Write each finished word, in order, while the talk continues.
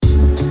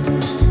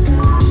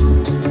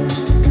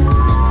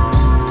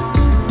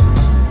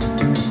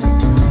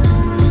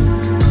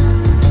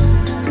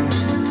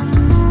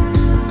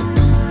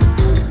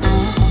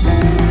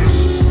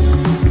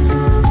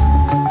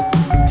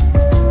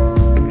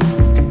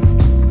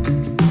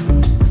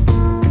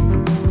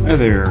Hi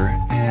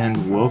there,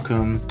 and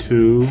welcome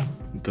to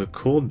the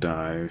Cold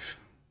Dive.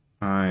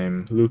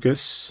 I'm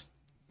Lucas,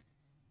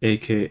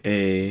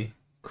 aka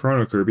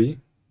Chrono Kirby,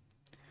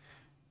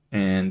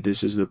 and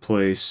this is the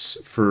place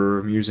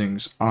for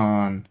musings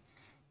on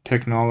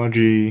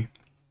technology,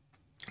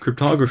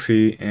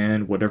 cryptography,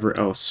 and whatever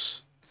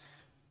else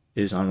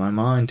is on my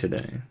mind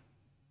today.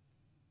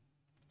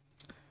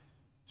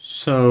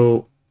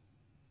 So,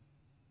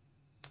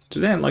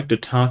 today I'd like to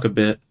talk a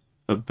bit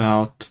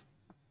about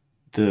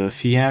the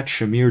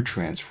Fiat-Shamir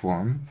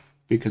transform,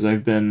 because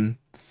I've been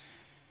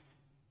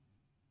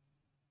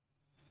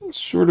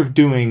sort of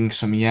doing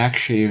some yak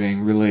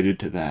shaving related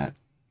to that.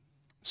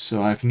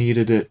 So I've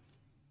needed it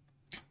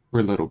for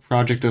a little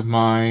project of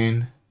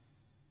mine,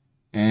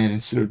 and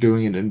instead of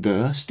doing it in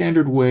the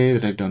standard way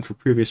that I've done for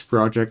previous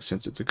projects,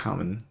 since it's a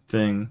common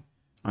thing,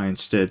 I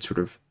instead sort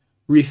of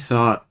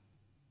rethought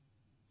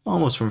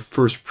almost from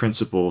first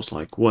principles,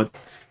 like what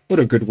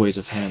are good ways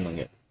of handling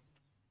it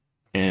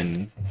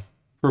in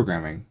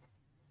programming.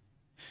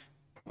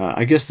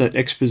 I guess that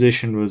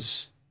exposition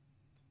was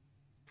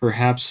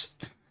perhaps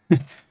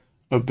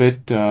a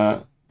bit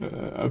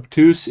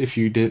obtuse if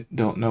you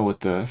don't know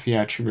what the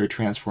Fiat-Shamir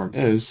transform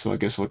is, so I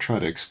guess I'll try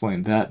to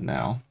explain that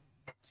now.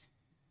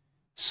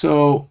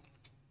 So,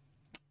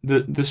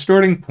 the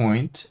starting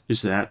point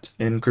is that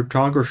in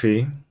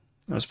cryptography,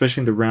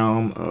 especially in the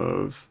realm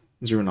of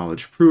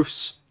zero-knowledge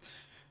proofs,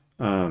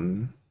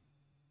 one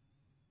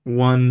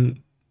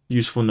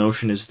useful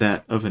notion is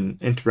that of an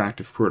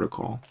interactive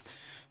protocol.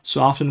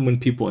 So often when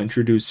people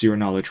introduce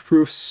zero-knowledge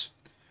proofs,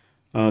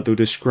 they'll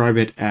describe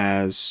it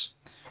as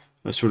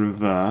a sort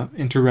of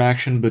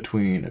interaction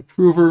between a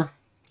prover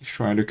who's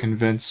trying to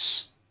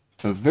convince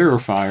a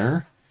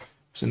verifier,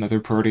 who's another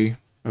party,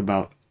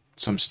 about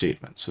some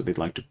statement. So they'd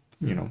like to,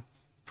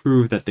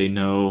 prove that they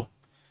know,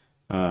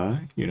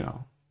 an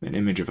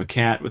image of a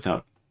cat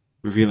without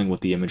revealing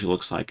what the image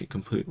looks like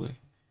completely.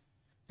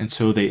 And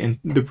so the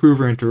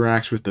prover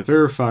interacts with the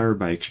verifier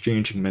by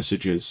exchanging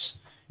messages.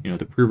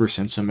 The prover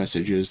sends some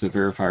messages, the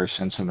verifier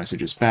sends some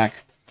messages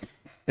back,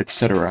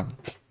 etc.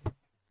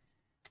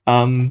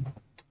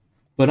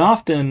 But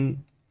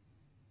often,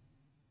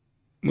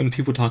 when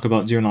people talk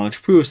about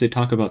zero-knowledge proofs, they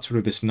talk about sort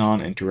of this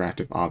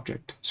non-interactive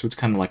object. So it's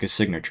kind of like a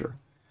signature.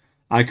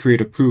 I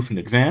create a proof in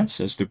advance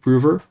as the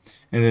prover,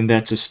 and then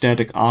that's a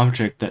static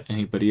object that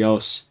anybody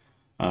else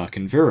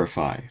can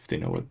verify if they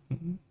know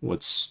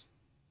what's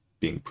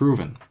being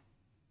proven.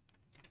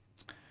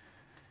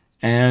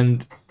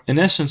 And in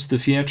essence, the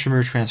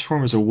Fiat-Shamir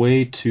transform is a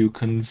way to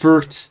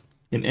convert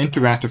an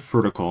interactive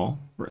protocol,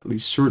 or at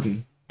least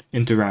certain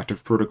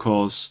interactive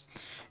protocols,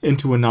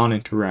 into a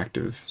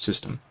non-interactive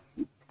system.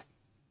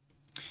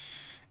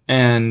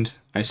 And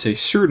I say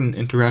certain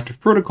interactive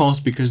protocols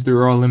because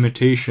there are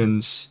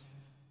limitations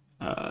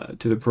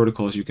to the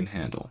protocols you can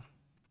handle.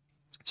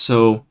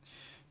 So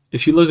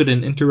if you look at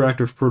an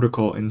interactive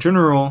protocol in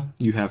general,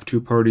 you have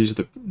two parties,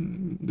 the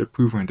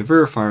prover and the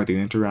verifier. They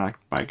interact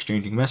by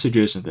exchanging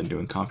messages and then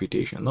doing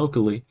computation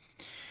locally.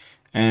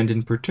 And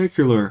in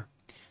particular,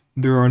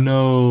 there are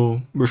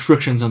no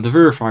restrictions on the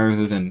verifier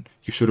other than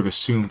you sort of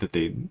assume that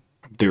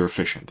they're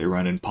efficient. They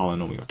run in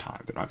polynomial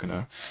time. They're not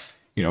going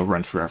to,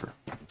 run forever.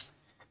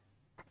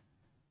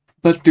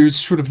 But there's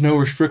sort of no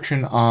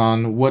restriction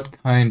on what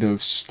kind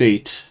of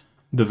state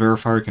the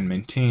verifier can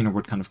maintain or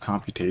what kind of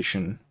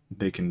computation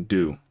they can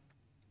do.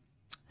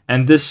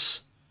 And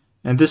this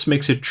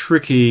makes it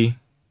tricky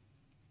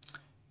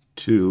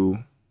to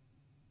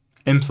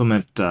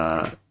implement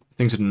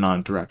things in a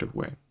non-interactive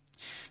way.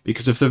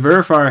 Because if the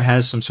verifier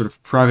has some sort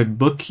of private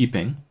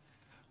bookkeeping,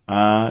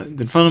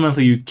 then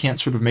fundamentally you can't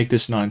sort of make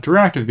this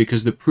non-interactive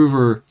because the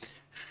prover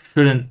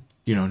shouldn't,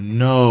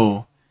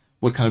 know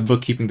what kind of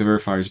bookkeeping the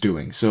verifier is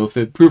doing. So if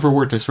the prover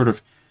were to sort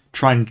of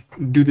try and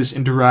do this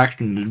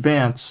interaction in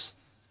advance,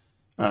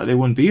 they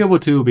wouldn't be able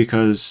to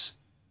because,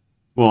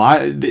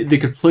 they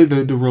could play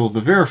the role of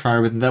the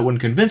verifier, but that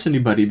wouldn't convince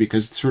anybody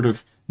because sort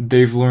of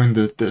they've learned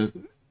the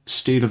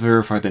state of the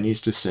verifier that needs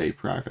to stay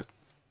private.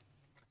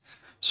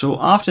 So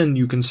often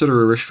you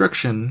consider a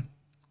restriction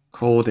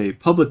called a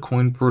public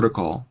coin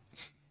protocol,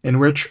 in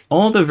which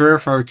all the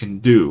verifier can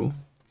do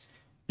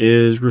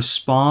is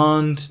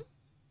respond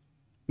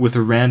with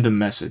a random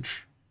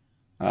message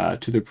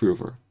to the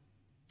prover.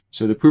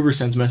 So the prover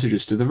sends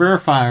messages to the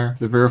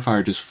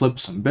verifier just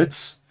flips some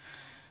bits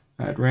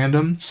at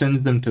random,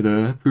 sends them to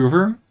the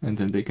prover, and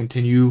then they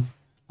continue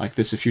like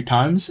this a few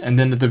times. And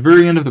then at the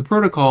very end of the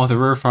protocol, the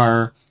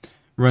verifier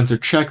runs a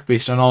check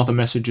based on all the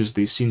messages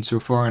they've seen so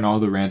far and all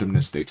the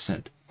randomness they've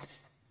sent.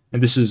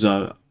 And this is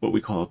what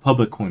we call a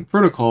public coin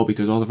protocol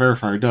because all the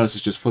verifier does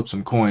is just flip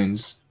some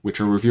coins,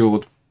 which are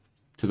revealed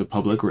to the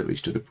public, or at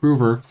least to the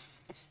prover.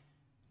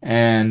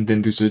 And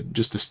then there's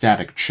just a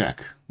static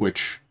check,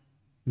 which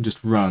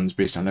just runs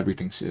based on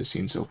everything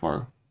seen so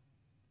far.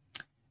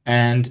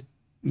 And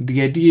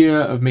the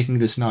idea of making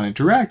this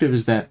non-interactive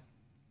is that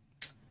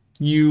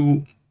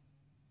you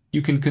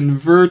can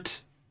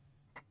convert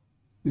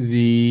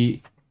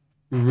the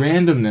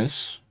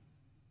randomness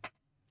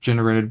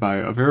generated by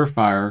a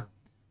verifier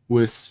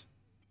with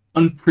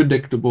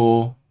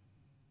unpredictable,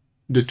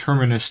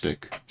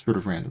 deterministic sort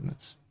of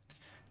randomness.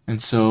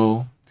 And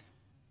so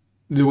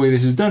the way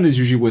this is done is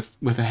usually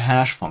with a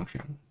hash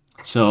function.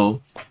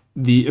 So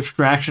the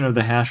abstraction of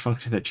the hash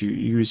function that you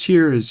use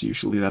here is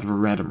usually that of a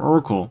random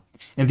oracle.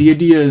 And the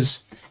idea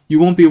is you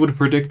won't be able to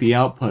predict the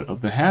output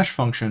of the hash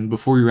function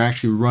before you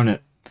actually run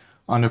it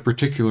on a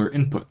particular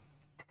input.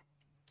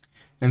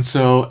 And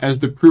so as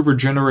the prover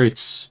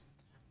generates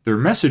their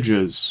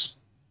messages,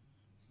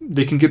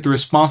 they can get the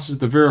responses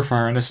of the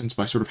verifier in essence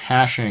by sort of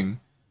hashing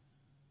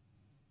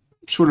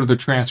sort of the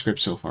transcript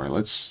so far.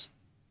 Let's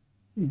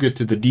get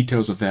to the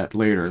details of that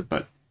later,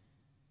 but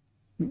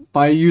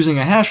by using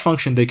a hash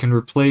function, they can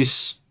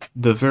replace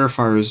the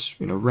verifier's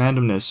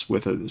randomness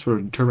with a sort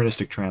of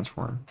deterministic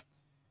transform.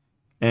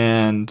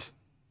 And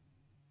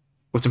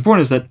what's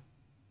important is that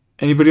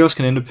anybody else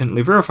can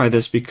independently verify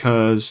this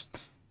because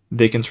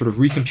they can sort of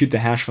recompute the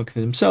hash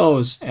function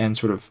themselves and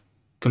sort of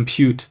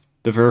compute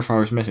the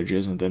verifier's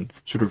messages and then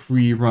sort of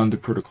rerun the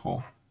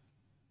protocol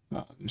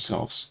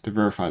themselves to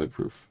verify the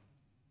proof.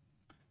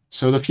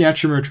 So the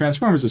Fiat-Shamir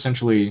transform is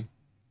essentially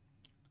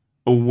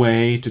a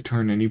way to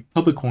turn any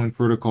public coin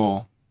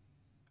protocol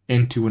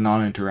into a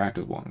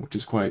non-interactive one, which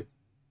is quite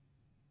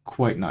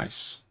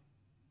nice.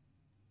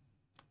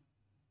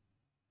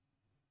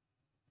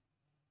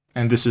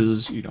 And this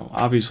is,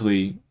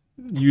 obviously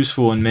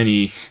useful in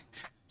many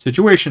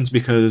situations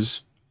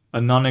because a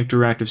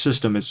non-interactive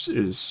system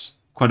is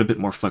quite a bit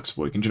more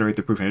flexible. You can generate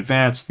the proof in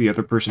advance, the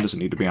other person doesn't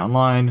need to be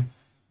online,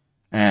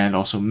 and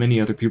also many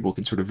other people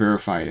can sort of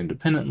verify it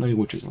independently,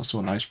 which is also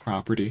a nice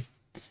property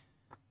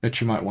that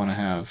you might want to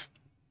have.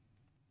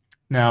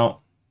 Now,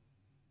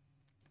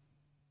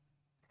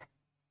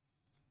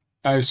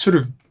 I've sort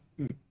of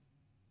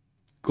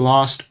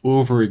glossed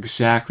over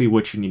exactly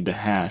what you need to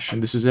hash,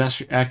 and this is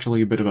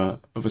actually a bit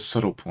of a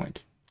subtle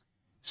point.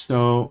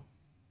 So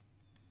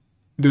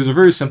there's a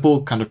very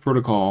simple kind of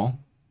protocol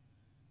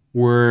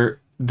where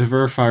the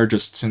verifier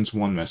just sends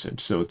one message.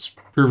 So it's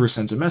prover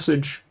sends a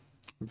message,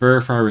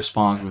 verifier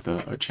responds with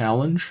a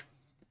challenge,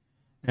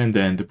 and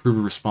then the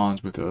prover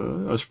responds with a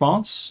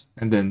response,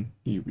 and then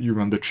you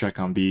run the check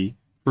on the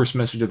first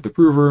message of the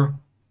prover,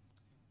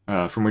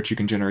 from which you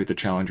can generate the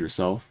challenge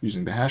yourself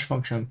using the hash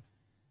function,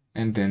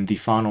 and then the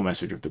final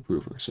message of the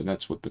prover. So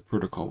that's what the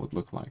protocol would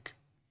look like.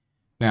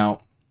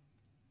 Now,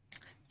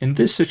 in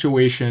this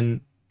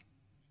situation,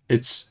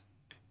 it's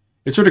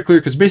sort of clear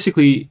because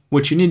basically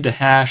what you need to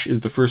hash is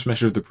the first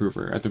message of the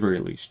prover at the very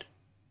least.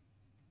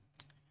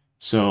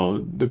 So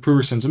the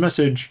prover sends a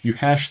message, you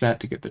hash that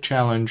to get the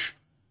challenge,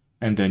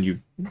 and then you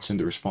send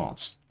the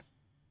response.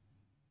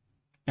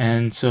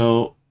 And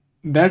so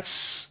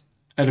that's,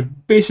 at a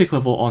basic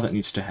level, all that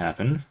needs to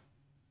happen.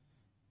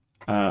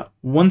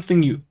 One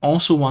thing you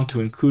also want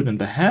to include in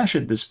the hash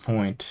at this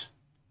point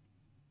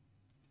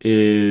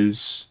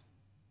is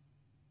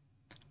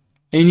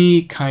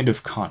any kind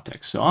of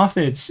context. So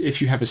often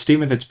if you have a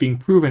statement that's being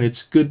proven,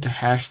 it's good to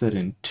hash that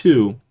in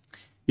too,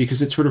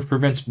 because it sort of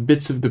prevents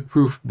bits of the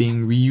proof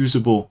being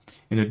reusable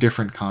in a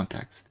different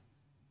context.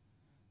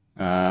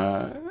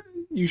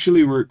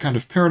 Usually we're kind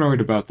of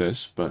paranoid about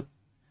this, but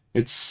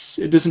it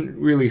doesn't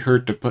really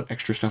hurt to put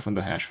extra stuff in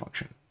the hash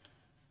function.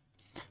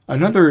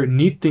 Another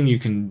neat thing you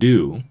can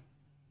do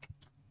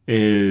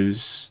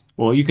is,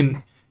 well, you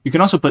can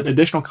also put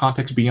additional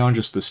context beyond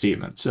just the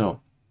statement. So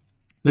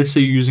let's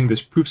say you're using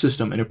this proof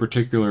system in a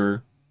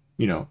particular,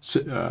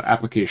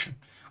 application.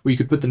 Well, you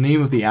could put the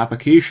name of the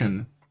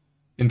application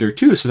in there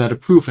too, so that a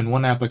proof in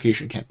one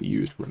application can't be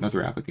used for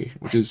another application,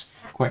 which is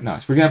quite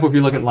nice. For example, if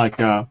you look at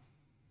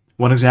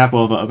one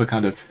example of a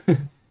kind of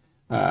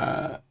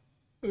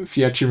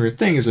Fiat-Shamir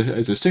thing is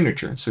a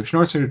signature. So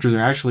Schnorr signatures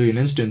are actually an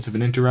instance of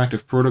an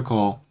interactive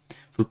protocol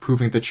for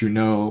proving that you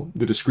know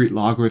the discrete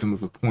logarithm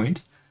of a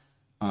point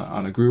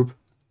on a group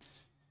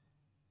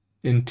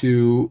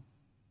into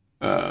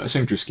a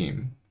signature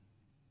scheme,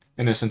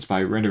 in essence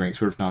by rendering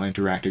sort of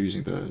non-interactive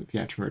using the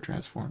Fiat-Shamir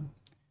transform.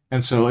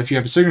 And so if you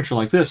have a signature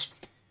like this,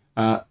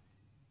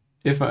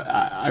 if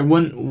I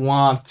wouldn't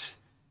want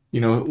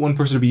one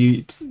person to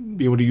be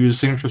able to use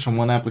signatures from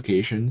one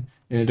application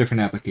in a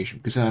different application,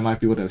 because then I might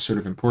be able to sort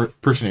of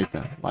impersonate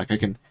them. Like I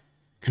can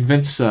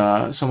convince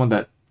someone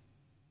that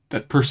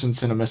person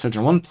sent a message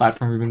on one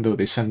platform even though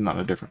they sent it on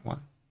a different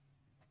one.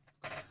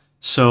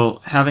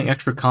 So having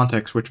extra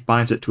context which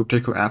binds it to a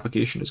particular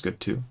application is good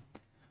too.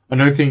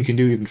 Another thing you can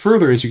do even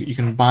further is you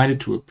can bind it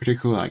to a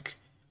particular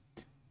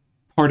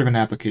part of an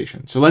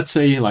application. So let's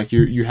say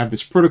you have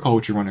this protocol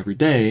which you run every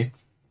day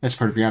as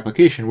part of your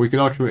application. We could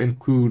also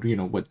include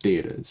what day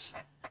it is.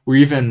 Or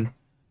even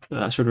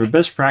sort of a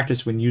best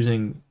practice when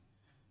using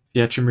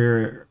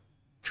Fiat-Shamir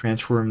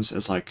transforms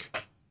as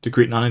to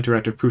create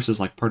non-interactive proofs as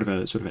part of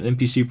a sort of an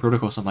MPC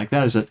protocol, something like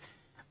that, is that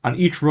on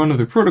each run of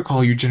the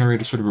protocol you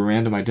generate a sort of a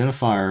random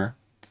identifier,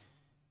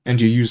 and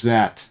you use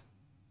that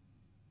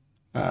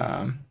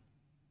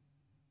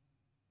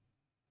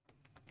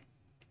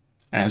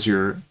as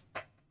your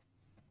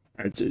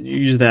you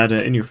use that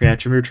in your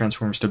Fiat-Shamir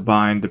transforms to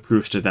bind the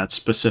proofs to that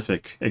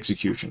specific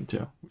execution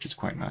too, which is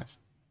quite nice.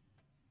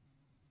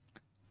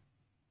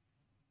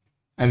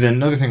 And then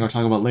another thing I'll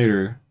talk about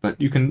later, but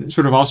you can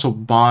sort of also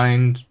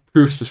bind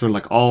proofs to sort of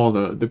like all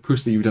the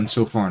proofs that you've done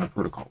so far in a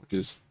protocol, which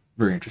is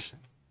very interesting.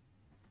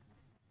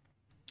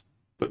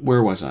 But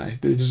where was I?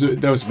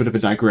 That was a bit of a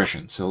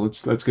digression, so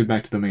let's get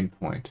back to the main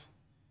point.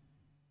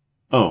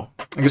 Oh,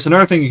 I guess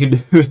another thing you can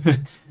do,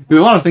 there are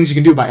a lot of things you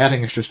can do by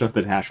adding extra stuff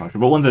to the hash function,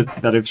 but one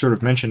that I've sort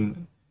of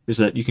mentioned is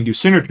that you can do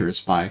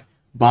signatures by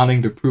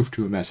bonding the proof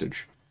to a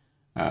message.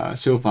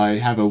 So if I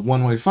have a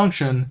one-way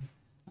function,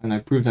 and I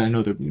prove that I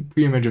know the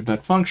preimage of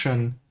that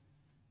function,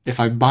 if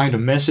I bind a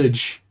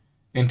message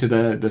into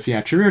the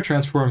Fiat-Shamir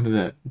transform,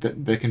 that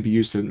can be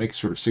used to make a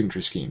sort of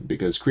signature scheme,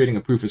 because creating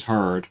a proof is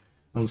hard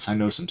unless I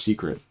know some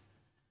secret.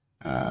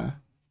 And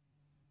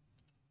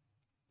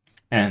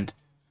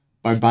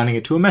by binding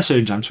it to a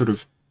message, I'm sort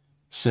of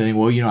saying,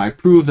 well, I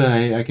prove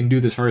that I can do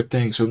this hard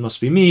thing, so it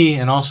must be me,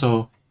 and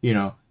also,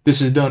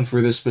 this is done for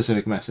this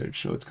specific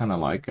message. So it's kind of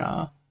like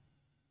the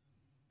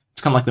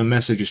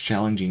message is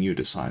challenging you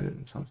to sign it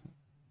or something.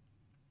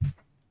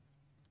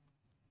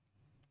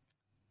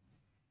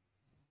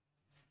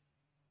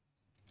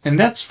 And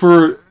that's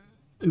for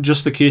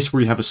just the case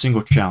where you have a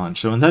single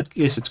challenge. So in that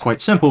case, it's quite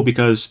simple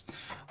because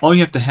all you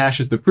have to hash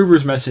is the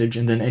prover's message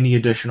and then any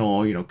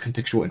additional,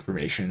 contextual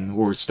information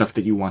or stuff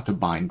that you want to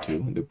bind to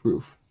in the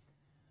proof.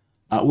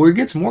 Where it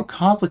gets more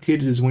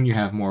complicated is when you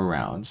have more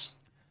rounds.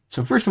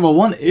 So first of all,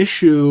 one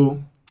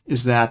issue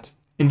is that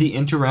in the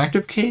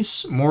interactive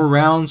case, more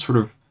rounds sort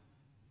of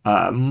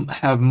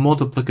have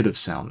multiplicative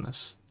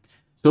soundness.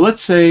 So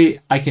let's say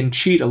I can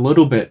cheat a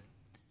little bit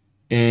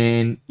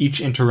in each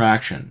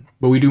interaction,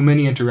 but we do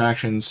many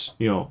interactions,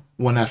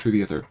 one after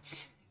the other.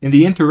 In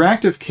the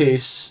interactive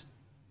case,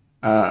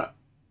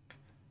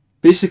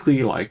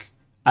 basically,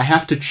 I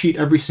have to cheat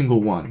every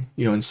single one,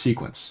 in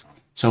sequence.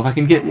 So if I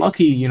can get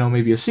lucky,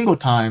 maybe a single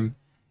time,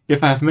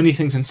 if I have many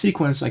things in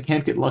sequence, I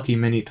can't get lucky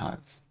many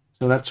times.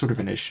 So that's sort of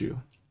an issue.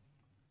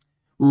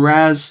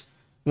 Whereas,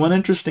 one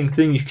interesting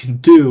thing you can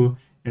do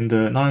in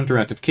the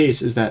non-interactive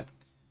case is that,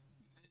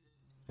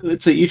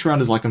 let's say each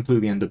round is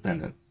completely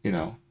independent,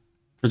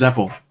 For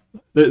example,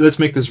 let's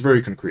make this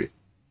very concrete.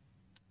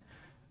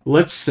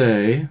 Let's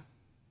say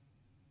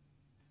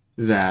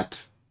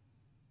that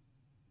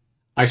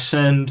I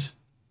send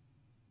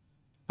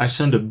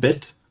a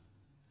bit.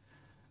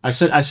 I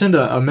send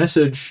a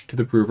message to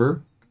the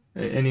prover,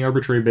 any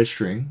arbitrary bit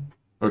string,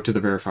 or to the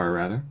verifier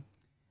rather,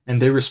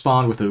 and they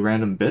respond with a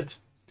random bit.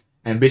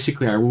 And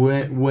basically, I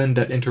win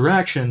that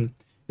interaction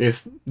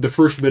if the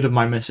first bit of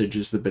my message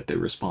is the bit they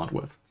respond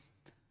with.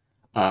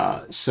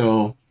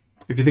 So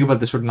if you think about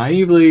this sort of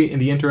naively, in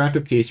the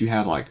interactive case, you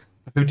have a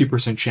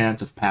 50%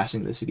 chance of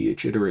passing this at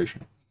each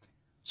iteration.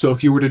 So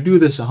if you were to do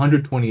this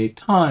 128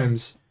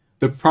 times,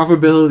 the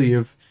probability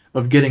of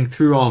getting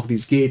through all of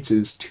these gates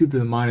is 2 to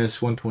the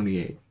minus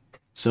 128.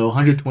 So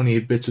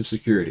 128 bits of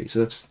security.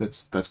 So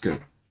that's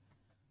good.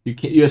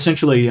 You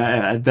essentially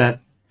at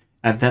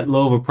that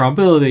low of a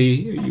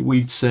probability,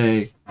 we'd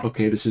say,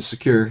 okay, this is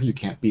secure. You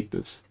can't beat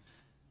this.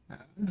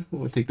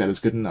 We'll take that as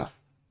good enough.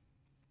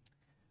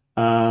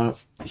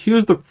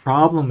 Here's the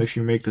problem if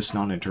you make this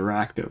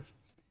non-interactive.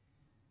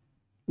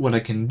 What I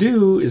can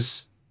do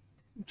is,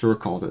 to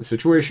recall the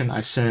situation,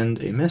 I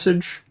send a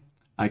message,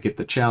 I get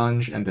the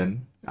challenge, and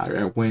then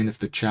I win if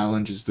the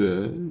challenge is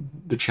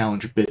the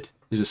challenge bit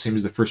is the same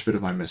as the first bit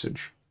of my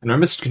message. And my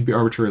message can be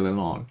arbitrarily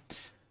long.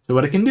 So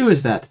what I can do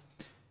is that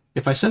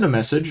if I send a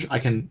message, I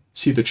can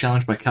see the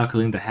challenge by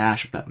calculating the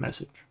hash of that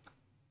message.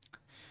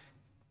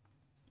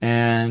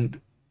 And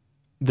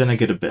then I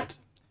get a bit.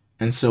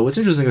 And so what's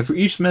interesting is that for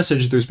each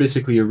message, there's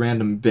basically a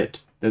random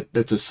bit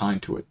that's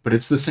assigned to it, but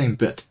it's the same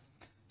bit.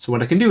 So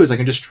what I can do is I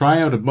can just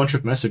try out a bunch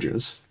of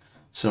messages.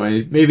 So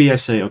maybe I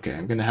say, okay,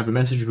 I'm going to have a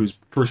message whose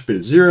first bit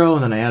is 0,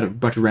 and then I add a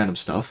bunch of random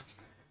stuff,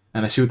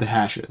 and I see what the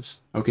hash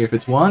is. Okay, if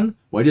it's 1,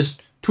 well, I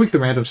just tweak the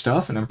random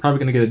stuff, and I'm probably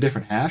going to get a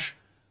different hash.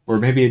 Or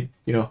maybe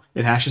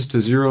it hashes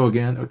to 0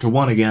 again, or to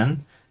 1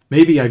 again.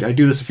 Maybe I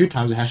do this a few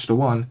times, it hashes to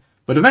 1.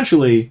 But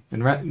eventually,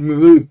 and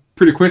really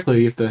pretty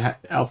quickly, if the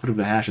output of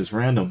the hash is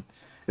random,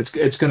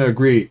 it's going to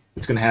agree,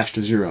 it's going to hash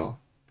to 0,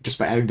 just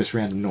by adding this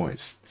random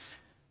noise.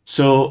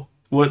 So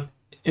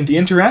in the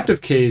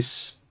interactive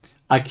case,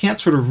 I can't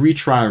sort of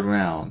retry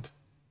around.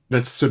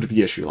 That's sort of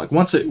the issue.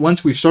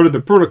 Once we've started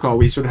the protocol,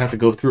 we sort of have to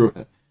go through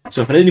it.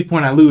 So if at any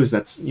point I lose,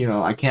 that's,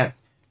 I can't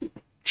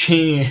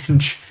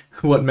change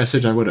what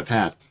message I would have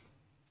had.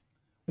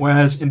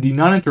 Whereas in the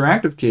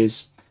non-interactive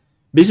case,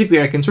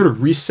 basically I can sort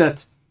of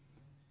reset.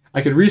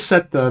 I could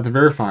reset the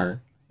verifier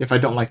if I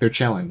don't like their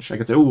challenge. I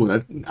could say,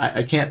 "Ooh,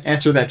 I can't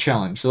answer that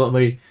challenge. So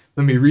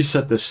let me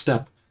reset this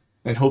step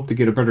and hope to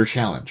get a better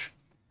challenge."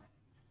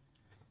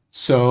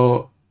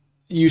 So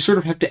you sort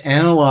of have to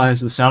analyze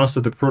the soundness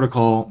of the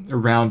protocol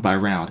round by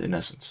round, in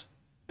essence.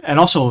 And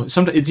also,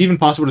 sometimes it's even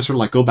possible to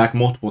sort of go back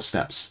multiple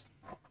steps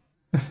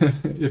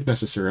if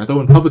necessary.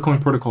 Although in public coin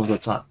protocols,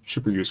 that's not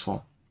super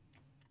useful.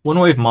 One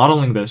way of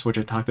modeling this, which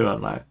I talked about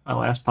in my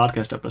last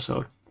podcast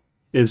episode,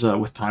 is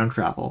with time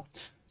travel.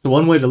 So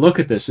one way to look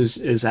at this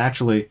is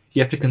actually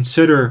you have to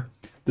consider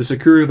the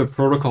security of the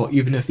protocol,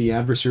 even if the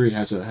adversary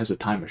has a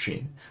time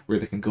machine where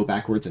they can go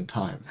backwards in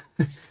time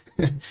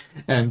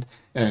and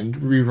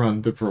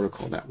rerun the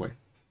protocol that way.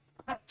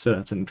 So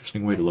that's an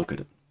interesting way to look at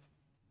it.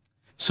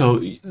 So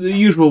the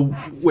usual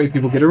way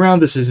people get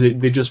around this is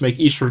they just make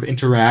each sort of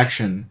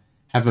interaction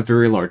have a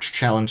very large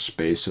challenge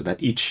space so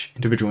that each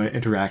individual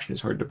interaction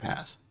is hard to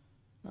pass.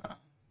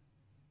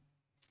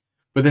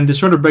 But then this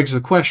sort of begs the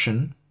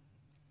question,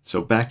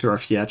 so back to our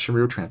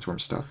Fiat-Shamir transform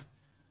stuff.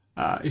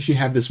 If you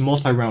have this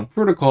multi-round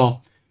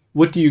protocol,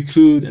 what do you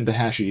include in the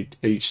hash at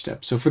each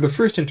step? So for the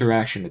first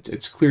interaction,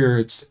 it's clear,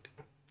 it's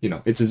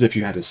as if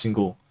you had a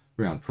single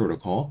round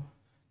protocol.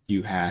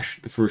 You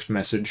hash the first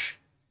message,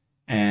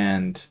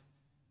 and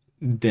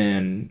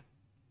then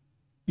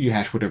you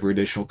hash whatever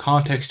additional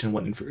context and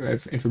what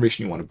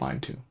information you want to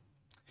bind to.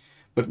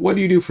 But what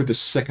do you do for the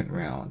second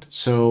round?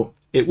 So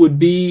it would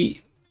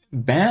be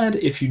bad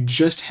if you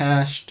just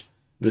hashed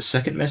the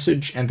second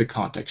message and the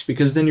context,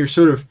 because then you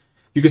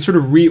can sort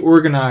of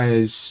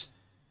reorganize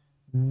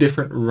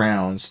different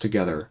rounds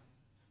together.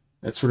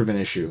 That's sort of an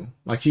issue.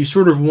 Like you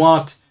don't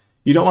want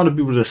to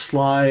be able to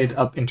slide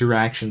up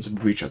interactions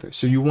into each other.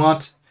 So you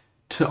want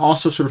to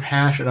also sort of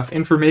hash enough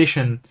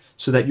information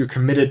so that you're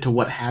committed to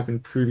what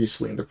happened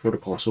previously in the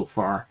protocol so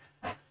far.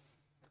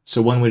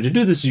 So one way to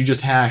do this is you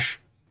just hash,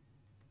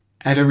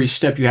 at every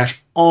step you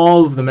hash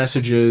all of the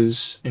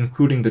messages,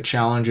 including the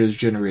challenges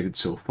generated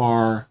so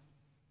far,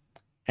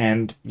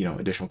 and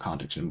additional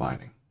context and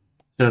binding.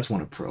 So that's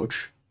one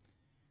approach.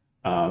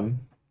 That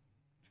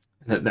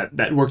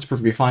works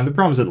perfectly fine. The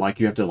problem is that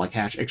you have to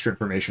hash extra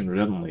information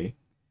redundantly.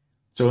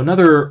 So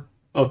another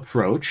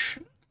approach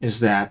is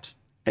that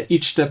at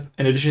each step,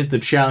 in addition to the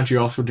challenge, you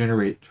also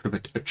generate sort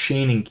of a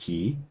chaining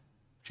key,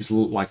 which is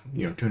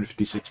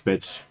 256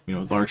 bits,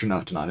 large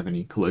enough to not have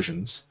any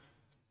collisions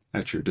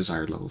at your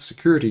desired level of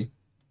security.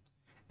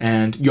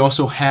 And you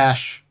also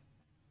hash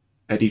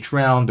at each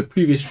round the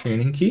previous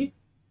chaining key,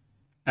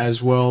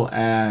 as well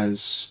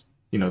as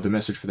the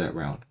message for that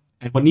round.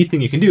 And one neat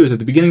thing you can do is at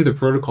the beginning of the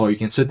protocol, you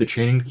can set the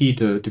chaining key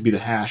to be the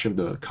hash of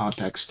the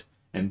context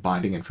and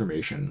binding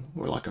information,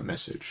 or a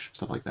message,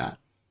 stuff like that,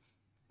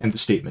 and the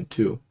statement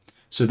too.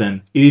 So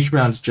then each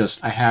round is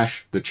just I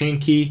hash the chain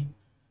key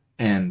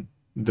and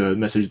the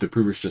message the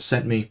proofers just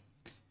sent me,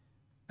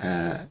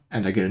 and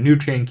I get a new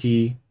chain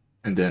key,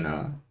 and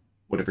then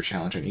whatever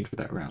challenge I need for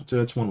that round. So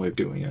that's one way of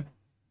doing it,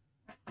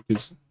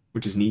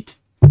 which is neat.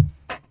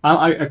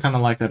 I kind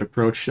of like that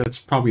approach. That's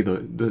probably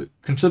the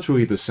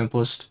conceptually the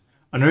simplest.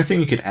 Another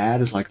thing you could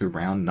add is the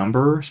round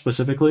number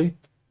specifically.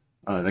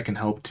 That can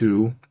help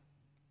too.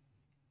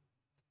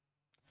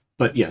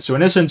 But yeah, so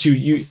in essence,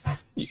 you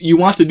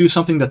want to do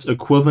something that's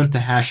equivalent to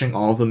hashing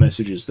all the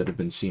messages that have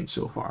been seen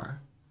so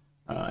far.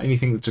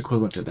 Anything that's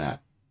equivalent to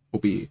that will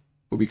be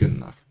good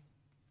enough.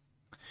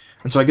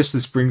 And so I guess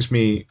this brings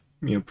me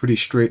pretty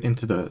straight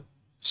into the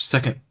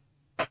second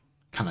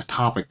kind of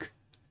topic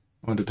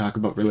I wanted to talk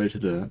about related to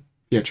the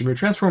Fiat-Shamir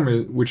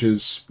transform, which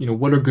is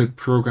what are good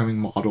programming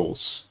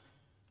models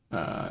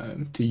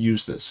to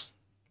use this.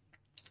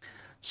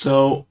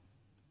 So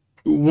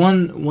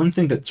one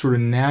thing that sort of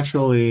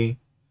naturally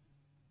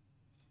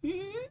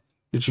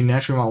that you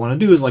naturally might want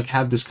to do is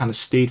have this kind of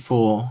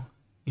stateful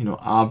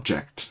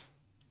object,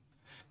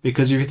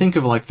 because if you think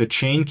of the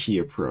chain key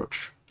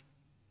approach,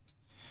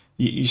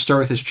 you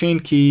start with this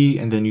chain key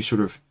and then you sort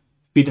of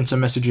feed in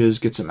some messages,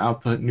 get some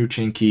output, new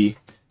chain key.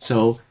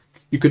 So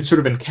you could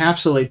sort of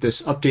encapsulate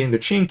this updating the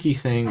chain key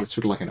thing with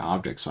sort of an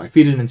object. So I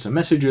feed it in some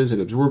messages, it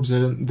absorbs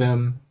them,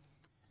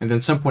 and then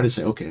at some point I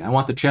say, okay, I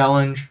want the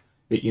challenge.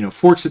 It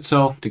forks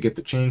itself to get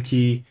the chain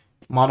key,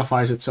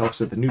 modifies itself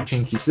so the new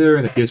chain key's there,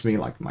 and it gives me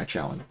my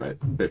challenge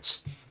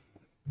bits.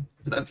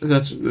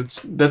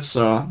 That's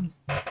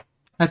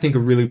I think a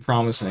really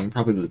promising,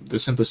 probably the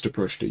simplest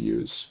approach to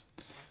use.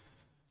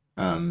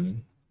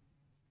 And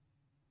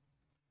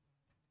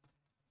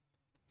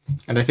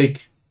I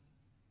think,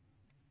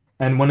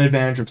 and one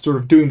advantage of sort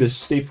of doing this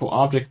stateful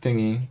object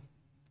thingy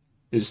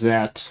is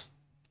that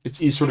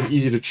it's sort of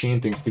easy to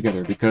chain things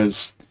together,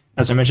 because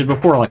as I mentioned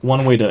before,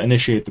 one way to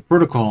initiate the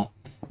protocol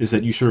is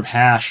that you sort of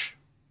hash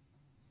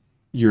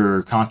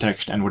your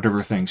context and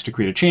whatever things to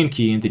create a chain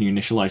key, and then you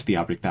initialize the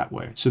object that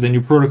way. So then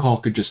your protocol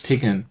could just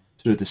take in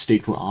sort of the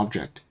stateful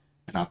object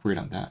and operate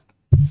on that.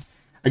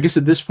 I guess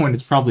at this point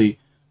it's probably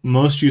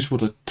most useful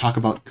to talk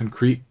about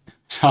concrete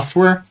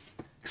software,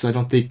 because I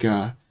don't think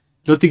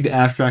the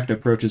abstract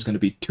approach is going to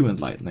be too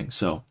enlightening.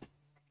 So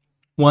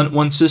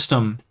one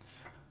system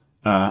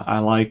I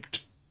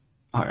liked,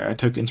 I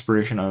took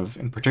inspiration of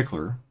in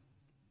particular.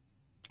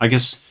 I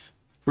guess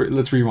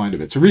let's rewind a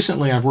bit. So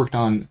recently I've worked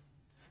on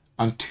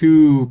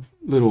two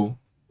little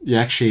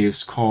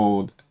Yakshaves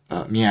called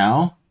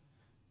Meow,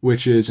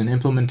 which is an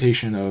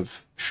implementation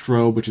of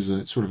Strobe, which is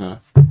a sort of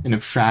an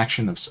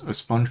abstraction of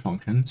sponge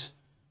functions,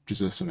 which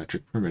is a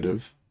symmetric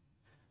primitive,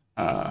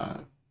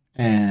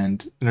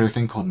 and another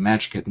thing called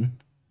Magikitten,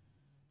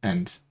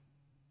 and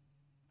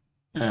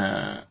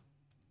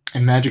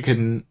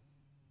Magikitten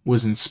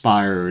was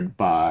inspired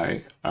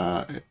by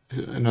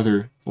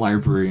another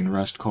library in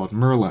Rust called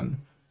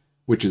Merlin,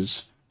 which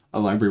is a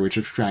library which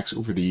abstracts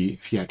over the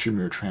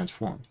Fiat-Shamir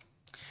transform.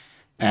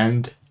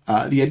 And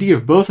the idea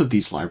of both of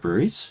these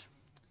libraries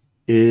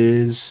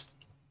is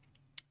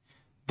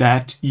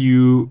that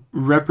you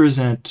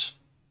represent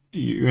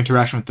your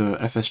interaction with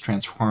the FS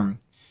transform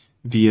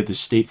via the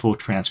stateful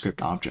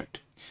transcript object.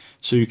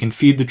 So you can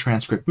feed the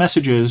transcript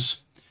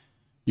messages,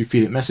 you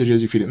feed it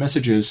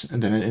messages,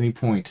 and then at any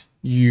point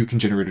you can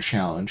generate a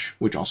challenge,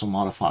 which also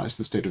modifies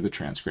the state of the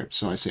transcript.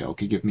 So I say,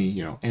 okay, give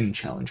me, n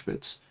challenge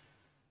bits.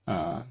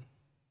 And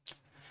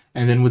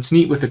then what's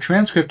neat with the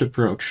transcript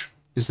approach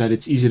is that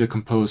it's easy to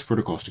compose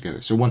protocols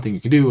together. So one thing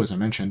you can do, as I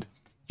mentioned,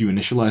 you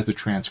initialize the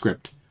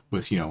transcript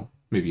with,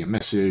 maybe a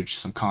message,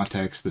 some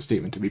context, the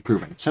statement to be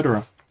proven,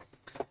 etc.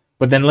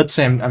 But then let's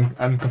say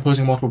I'm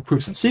composing multiple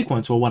proofs in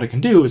sequence. Well, what I can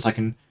do is I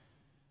can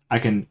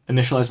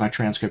initialize my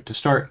transcript to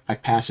start. I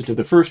pass it to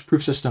the first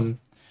proof system,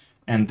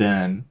 and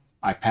then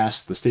I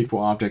pass the stateful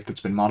object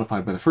that's been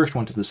modified by the first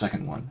one to the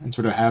second one, and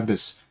sort of have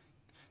this.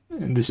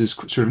 And this is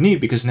sort of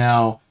neat because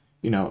now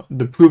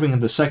the proving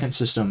of the second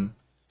system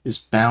is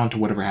bound to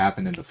whatever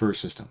happened in the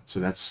first system. So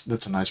that's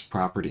a nice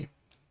property.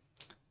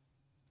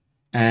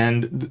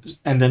 And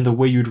then the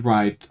way you'd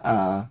write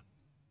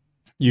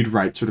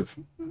sort of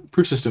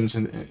proof systems,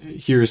 and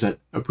here is that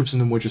a proof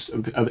system would just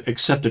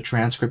accept a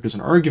transcript as an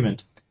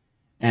argument,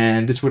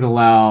 and this would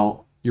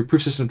allow your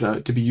proof system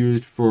to be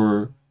used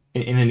for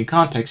in any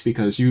context,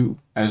 because you,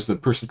 as the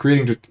person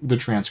creating the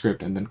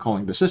transcript and then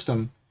calling the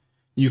system,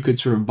 you could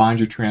sort of bind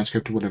your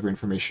transcript to whatever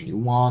information you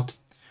want,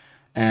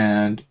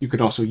 and you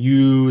could also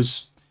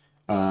use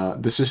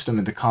the system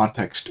in the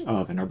context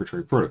of an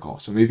arbitrary protocol.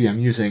 So maybe I'm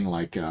using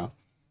like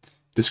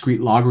discrete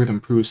logarithm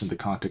proofs in the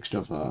context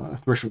of a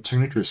threshold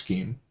signature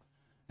scheme,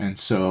 and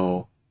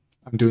so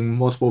I'm doing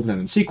multiple of them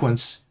in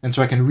sequence, and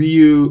so I can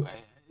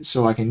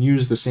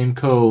use the same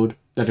code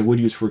that I would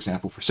use, for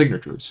example, for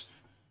signatures,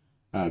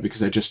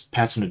 because I just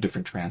pass in a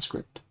different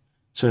transcript.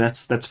 So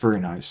that's very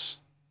nice.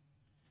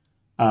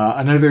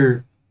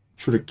 Another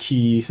sort of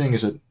key thing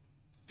is that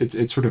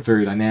it's sort of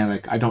very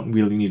dynamic. I don't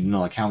really need to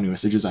know like how many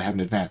messages I have in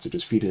advance. I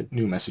just feed it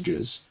new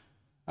messages.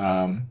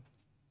 I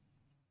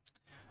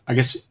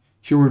guess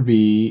here would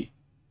be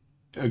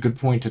a good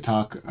point to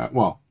talk.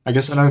 I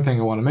guess another thing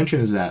I want to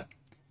mention is that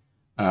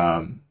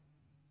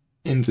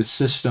in the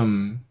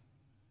system,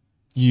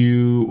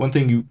 one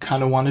thing you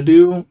kind of want to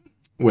do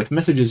with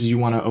messages is you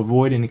want to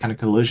avoid any kind of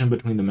collision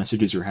between the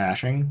messages you're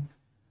hashing.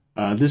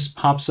 This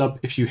pops up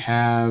if you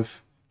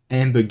have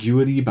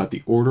ambiguity about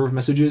the order of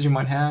messages you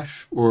might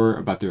hash or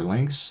about their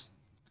lengths.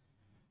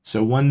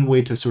 So one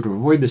way to sort of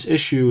avoid this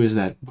issue is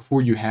that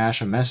before you hash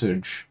a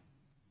message,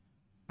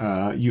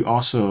 you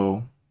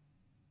also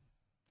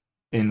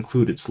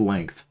include its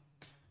length.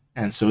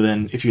 And so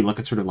then if you look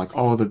at sort of like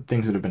all the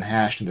things that have been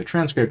hashed in the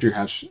transcript, you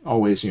have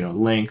always,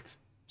 length,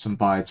 some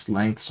bytes,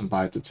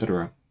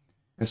 etc.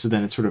 And so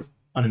then it's sort of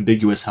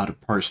unambiguous how to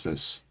parse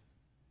this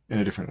in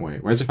a different way.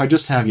 Whereas if I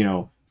just have,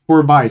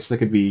 4 bytes, that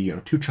could be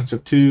 2 chunks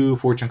of 2,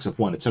 4 chunks of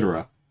 1,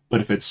 etc.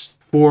 But if it's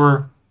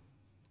 4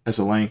 as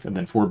a length and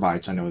then 4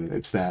 bytes, I know that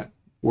it's that.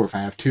 Or if I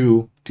have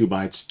 2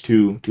 bytes,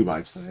 2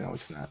 bytes, then I know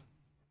it's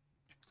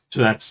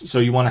that. So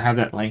you want to have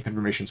that length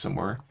information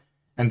somewhere.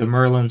 And the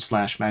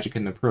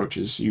Merlin/Magic-Hidden approach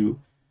is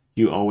you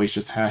always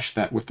just hash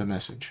that with the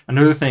message.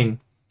 Another thing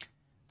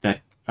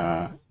that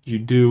you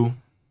do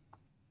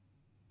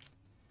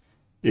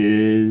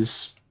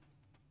is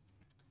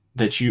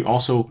that you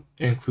also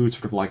include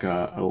sort of like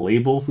a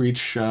label for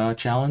each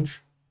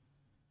challenge.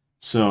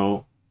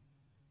 So,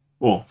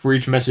 for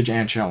each message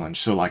and challenge.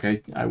 So like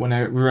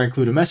whenever I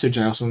include a message,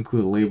 I also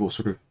include a label.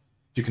 Sort of,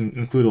 you can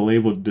include a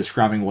label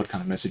describing what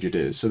kind of message it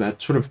is. So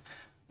that sort of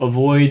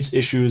avoids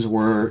issues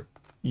where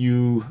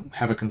you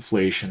have a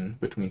conflation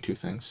between two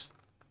things.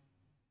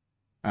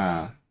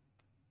 It's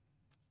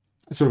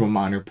sort of a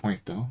minor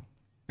point though.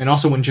 And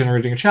also when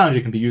generating a challenge,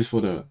 it can be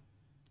useful to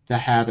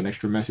have an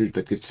extra message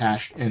that gets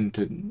hashed in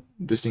to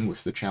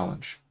distinguish the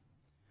challenge.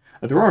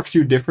 There are a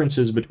few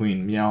differences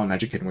between Meow and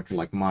Magic-Hidden, which are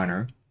like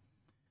minor.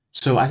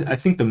 So I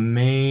think the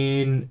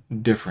main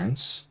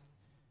difference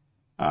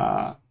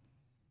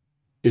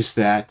is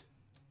that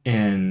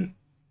in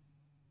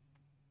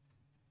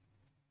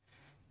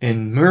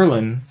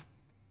Merlin,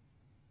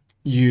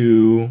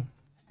 you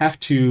have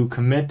to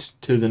commit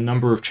to the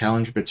number of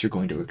challenge bits you're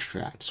going to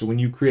extract. So when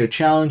you create a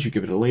challenge, you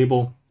give it a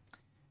label,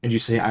 and you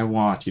say, I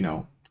want,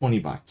 20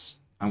 bytes,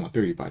 I want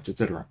 30 bytes,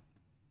 etc.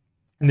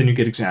 And then you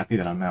get exactly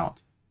that amount.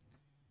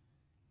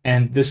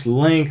 And this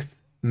length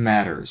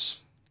matters.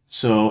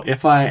 So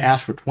if I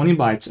ask for 20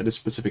 bytes at a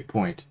specific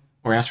point,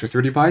 or ask for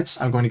 30 bytes,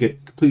 I'm going to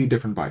get completely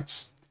different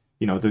bytes.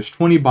 Those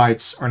 20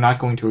 bytes are not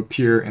going to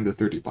appear in the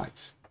 30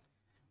 bytes.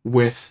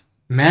 With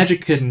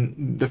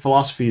Magic-Hidden, the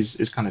philosophy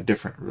is kind of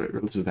different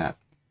relative to that.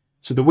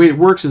 So the way it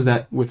works is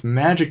that with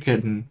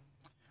Magic-Hidden,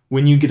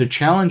 when you get a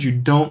challenge, you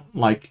don't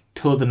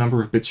tell it the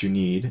number of bits you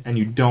need, and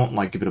you don't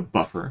give it a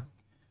buffer.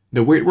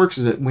 The way it works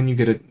is that when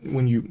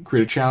you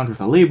create a challenge with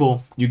a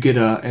label, you get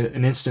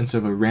an instance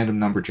of a random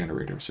number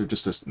generator, so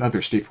just another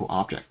stateful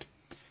object.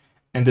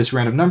 And this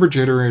random number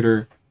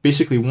generator,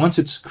 basically once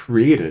it's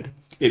created,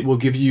 it will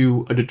give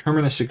you a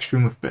deterministic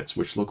stream of bits,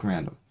 which look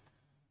random.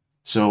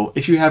 So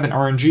if you have an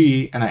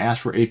RNG and I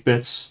ask for 8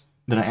 bits,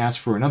 then I ask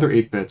for another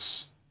 8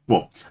 bits,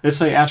 well, let's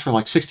say I ask for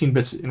like 16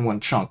 bits in one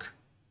chunk,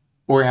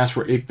 or I ask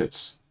for 8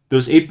 bits.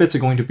 Those 8 bits are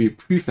going to be a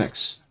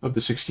prefix of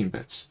the 16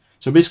 bits.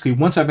 So basically,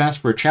 once I've asked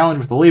for a challenge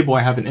with a label,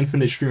 I have an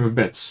infinite stream of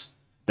bits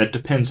that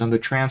depends on the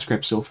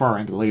transcript so far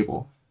in the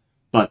label.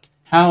 But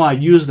how I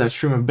use that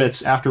stream of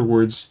bits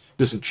afterwards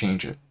doesn't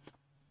change it.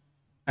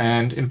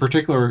 And in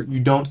particular, you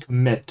don't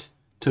commit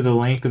to the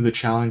length of the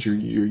challenge you're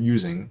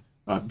using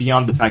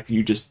beyond the fact that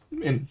you just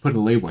put a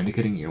label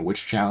indicating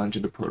which challenge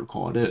in the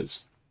protocol it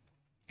is.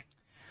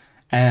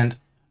 And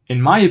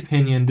in my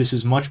opinion, this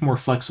is much more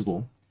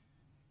flexible.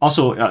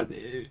 Also,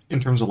 in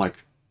terms of like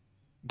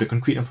the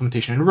concrete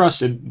implementation in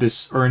Rust,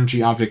 this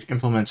RNG object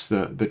implements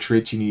the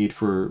traits you need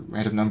for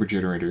random number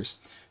generators.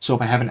 So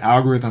if I have an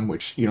algorithm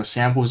which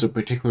samples a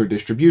particular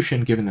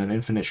distribution given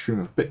a stream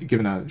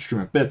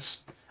of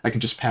bits, I can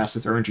just pass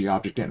this RNG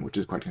object in, which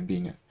is quite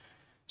convenient.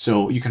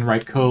 So you can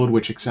write code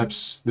which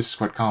accepts, this is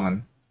quite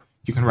common,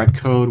 you can write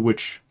code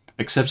which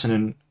accepts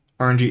an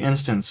RNG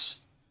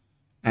instance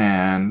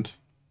and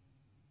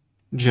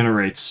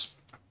generates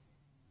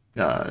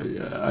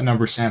a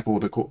number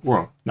sampled,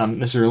 well, not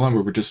necessarily a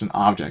number, but just an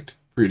object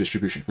for your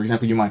distribution. For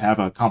example, you might have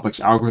a complex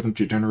algorithm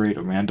to generate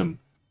a random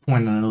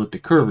point on an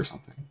elliptic curve or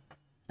something,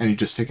 and you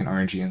just take an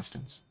RNG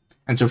instance.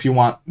 And so if you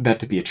want that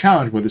to be a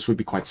challenge, well, this would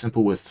be quite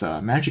simple with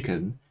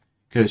Magicid,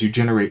 because you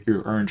generate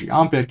your RNG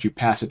object, you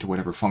pass it to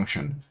whatever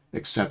function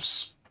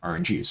accepts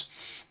RNGs,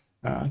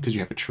 because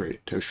you have a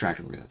trait to extract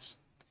over this.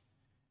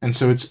 And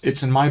so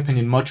it's in my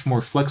opinion much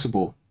more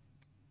flexible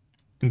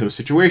in those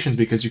situations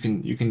because you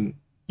can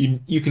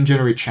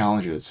generate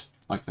challenges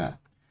like that.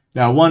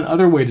 Now, one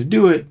other way to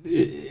do it,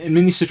 in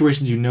many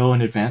situations you know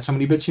in advance how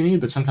many bits you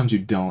need, but sometimes you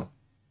don't.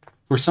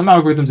 For some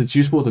algorithms, it's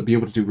useful to be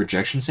able to do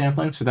rejection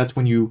sampling, so that's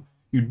when you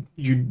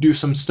do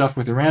some stuff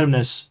with the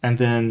randomness, and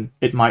then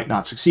it might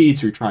not succeed,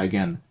 so you try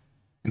again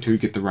until you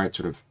get the right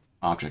sort of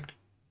object.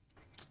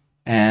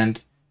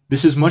 And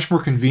this is much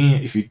more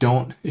convenient if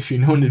you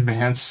know in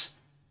advance.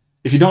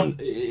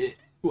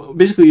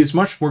 Basically, it's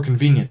much more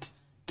convenient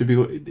to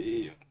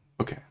be.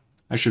 Okay,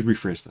 I should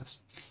rephrase this.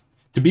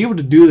 To be able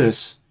to do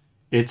this,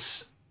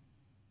 it's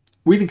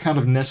really kind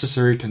of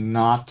necessary to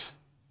not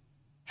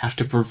have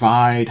to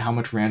provide how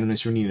much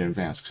randomness you need in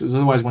advance. Because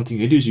otherwise, one thing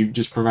you do is you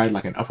just provide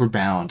like an upper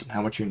bound on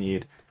how much you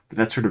need, but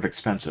that's sort of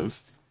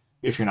expensive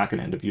if you're not going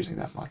to end up using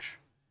that much.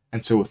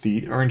 And so with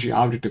the RNG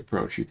object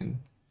approach, you can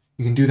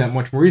do that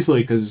much more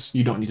easily because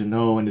you don't need to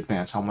know in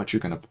advance how much you're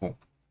going to pull.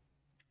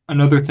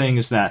 Another thing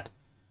is that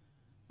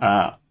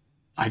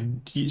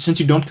since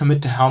you don't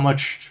commit to how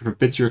much sort of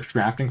bits you're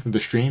extracting from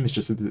the stream, it's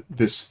just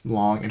this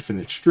long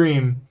infinite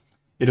stream,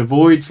 it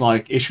avoids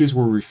like issues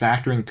where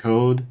refactoring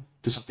code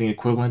to something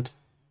equivalent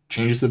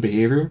changes the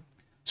behavior.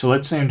 So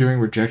let's say I'm doing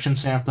rejection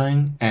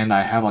sampling and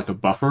I have like a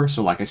buffer.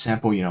 So like I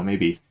sample,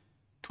 maybe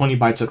 20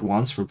 bytes at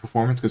once for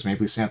performance because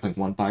maybe sampling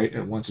 1 byte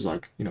at once is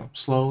like,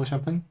 slow or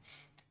something.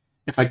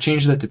 If I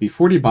change that to be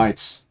 40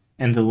 bytes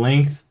and the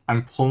length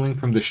I'm pulling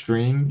from the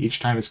stream each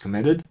time is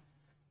committed,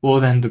 well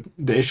then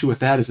the issue with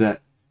that is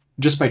that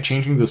just by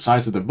changing the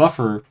size of the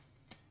buffer,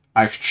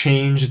 I've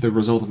changed the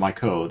result of my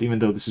code, even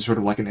though this is sort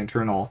of like an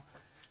internal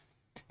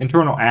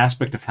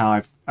aspect of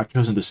how I've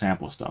chosen to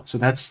sample stuff. So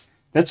that's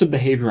a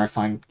behavior I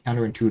find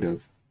counterintuitive.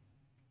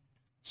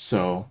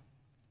 So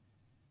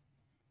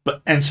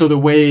the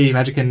way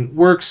Magicid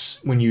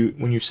works when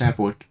you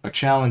sample a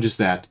challenge is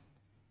that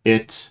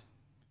it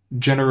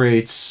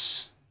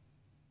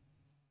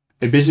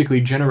basically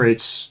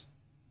generates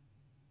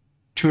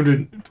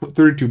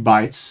 232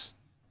 bytes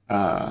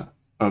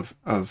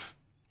of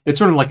it's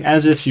sort of like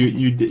as if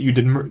you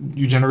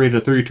generated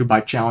a 32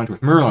 byte challenge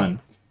with Merlin,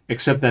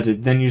 except that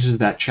it then uses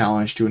that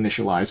challenge to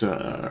initialize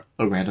a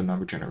random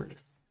number generator,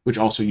 which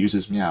also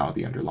uses Meow,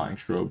 the underlying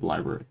strobe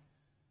library.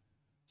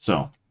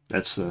 So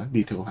that's the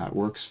detail of how it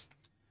works.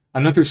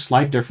 Another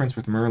slight difference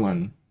with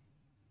Merlin,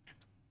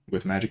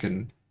 with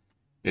Magicid,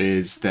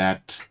 is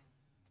that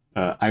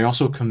I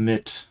also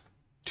commit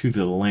to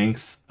the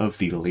length of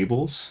the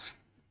labels.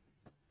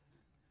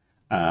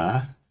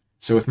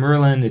 So with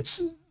Merlin,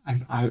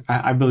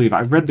 I believe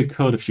I've read the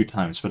code a few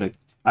times, but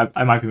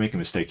I might be making a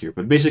mistake here.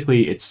 But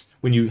basically, it's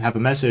when you have a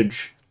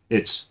message,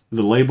 it's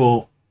the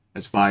label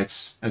as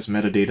bytes as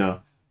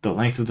metadata, the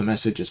length of the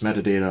message as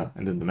metadata,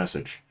 and then the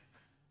message.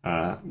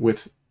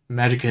 With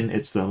Magicid,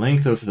 it's the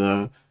length of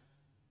the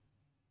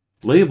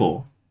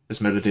label as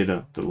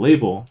metadata, the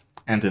label,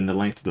 and then the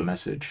length of the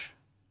message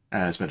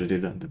as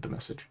metadata, and then the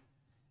message.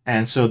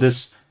 And so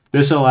this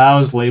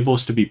allows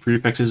labels to be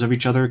prefixes of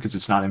each other because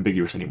it's not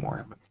ambiguous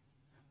anymore.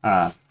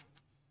 And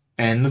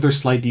another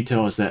slight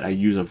detail is that I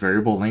use a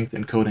variable length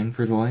encoding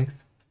for the length.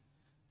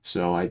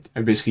 So I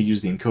basically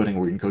use the encoding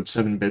where you encode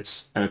 7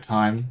 bits at a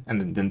time,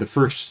 and then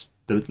the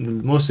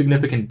most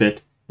significant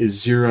bit is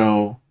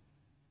 0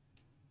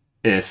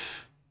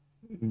 if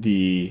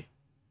the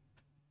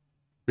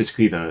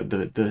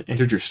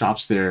integer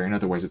stops there, and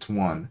otherwise it's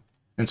 1.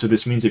 And so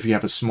this means if you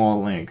have a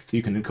small length,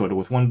 you can encode it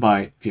with 1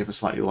 byte. If you have a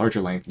slightly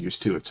larger length, use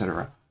 2,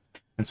 etc.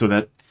 And so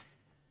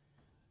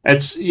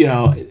it's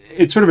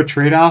it's sort of a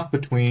trade-off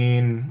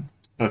between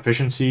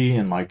efficiency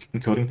and like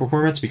encoding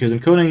performance, because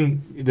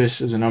encoding this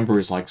as a number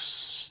is like,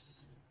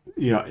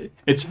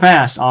 it's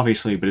fast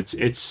obviously, but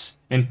it's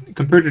and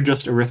compared to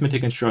just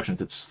arithmetic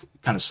instructions, it's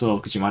kind of slow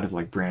because you might have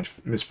like branch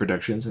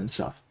mispredictions and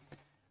stuff.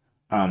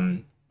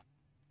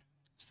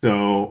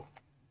 So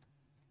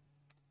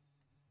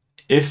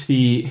if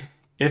the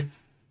if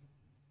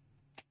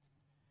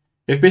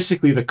if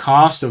basically the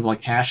cost of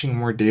like hashing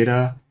more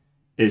data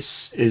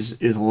is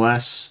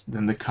less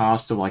than the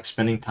cost of like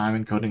spending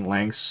time encoding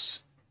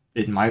lengths,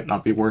 it might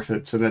not be worth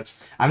it. So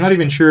I'm not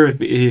even sure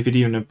if it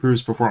even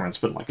improves performance,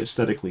 but like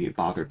aesthetically it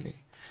bothered me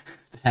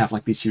to have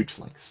like these huge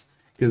lengths,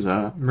 because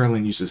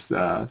Merlin uses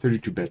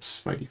 32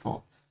 bits by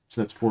default, so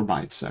that's 4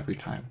 bytes every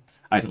time.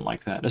 I didn't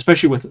like that,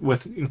 especially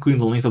with including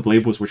the length of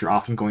labels, which are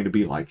often going to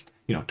be like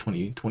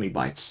 20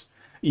 bytes,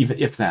 even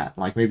if that,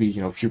 like maybe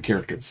a few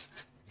characters.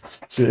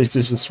 So it's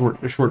just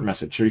a short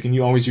message. So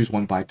you always use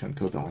 1 byte to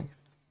encode the length.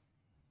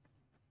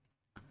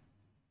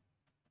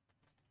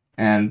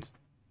 And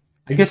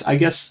I guess I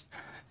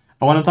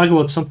want to talk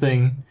about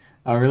something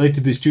related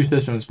to these two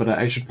systems, but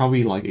I should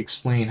probably like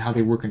explain how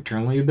they work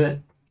internally a bit,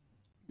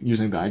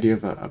 using the idea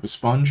of a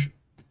sponge.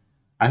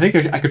 I think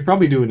I could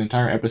probably do an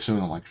entire episode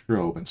on like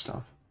strobe and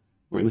stuff,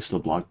 or at least a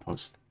blog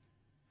post.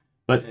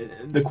 But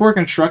the core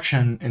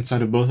construction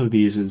inside of both of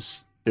these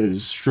is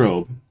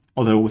strobe.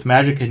 Although with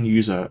magic, you can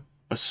use a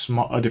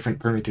different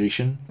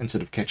permutation.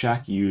 Instead of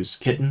Ketchak, you use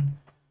kitten,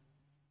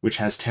 which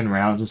has 10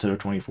 rounds instead of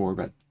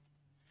 24.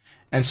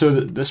 And so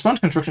the sponge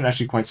construction is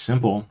actually quite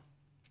simple.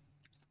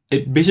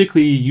 It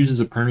basically uses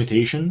a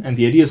permutation, and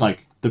the idea is like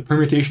the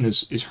permutation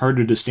is hard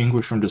to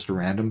distinguish from just a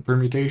random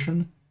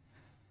permutation.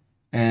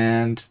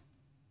 And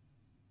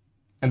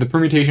the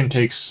permutation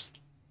takes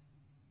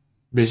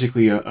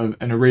basically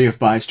an array of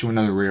bytes to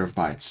another array of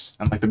bytes.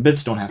 And like the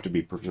bits don't have to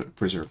be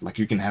preserved. Like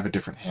you can have a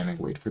different Hamming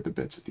weight for the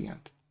bits at the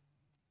end.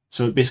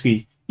 So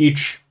basically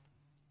each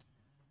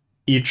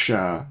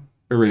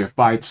array of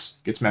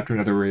bytes gets mapped to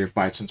another array of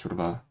bytes in sort of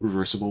a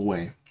reversible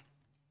way.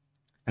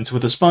 And so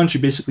with a sponge, you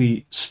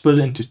basically split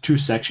it into two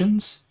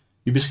sections.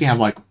 You basically have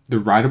like the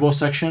writable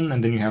section,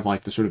 and then you have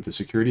like the sort of the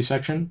security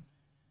section.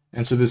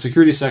 And so the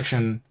security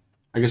section,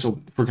 I guess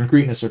for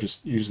concreteness, I'll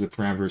just use the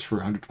parameters for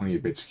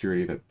 128-bit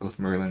security that both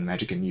Merlin and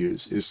Magic can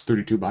use, is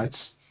 32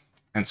 bytes.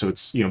 And so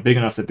it's big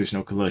enough that there's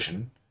no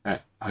collision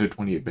at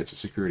 128 bits of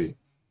security.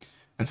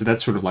 And so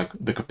that's sort of like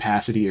the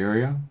capacity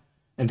area.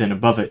 And then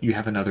above it, you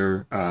have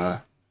another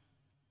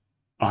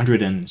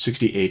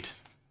 168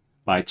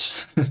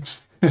 bytes,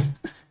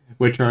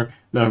 which are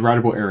the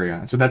writable area.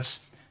 And so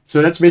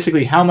that's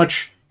basically how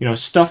much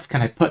stuff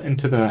can I put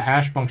into the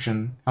hash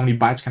function, how many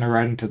bytes can I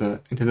write into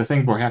the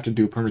thing before I have to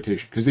do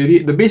permutation. Because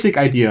the basic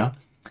idea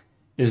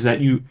is that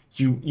you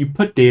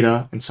put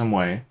data in some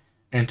way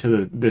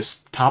into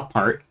this top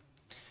part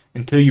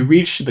until you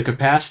reach the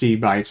capacity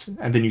bytes,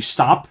 and then you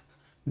stop,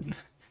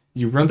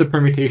 you run the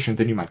permutation,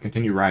 then you might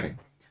continue writing.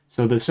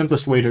 So the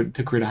simplest way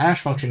to create a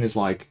hash function is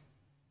like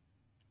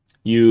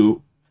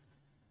you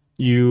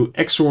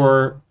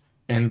XOR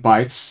in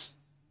bytes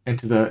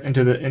into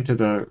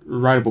the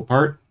writable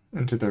part,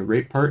 into the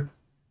rate part.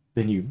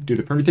 Then you do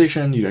the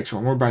permutation, you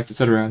XOR more bytes,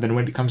 etc. And then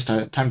when it comes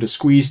to time to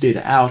squeeze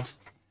data out,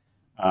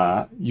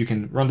 you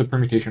can run the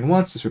permutation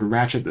once to sort of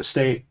ratchet the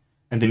state,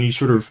 and then you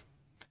sort of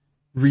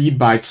read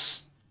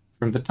bytes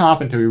from the top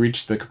until you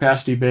reach the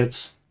capacity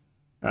bits.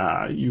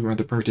 You run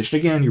the permutation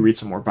again, you read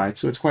some more bytes.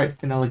 So it's quite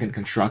an elegant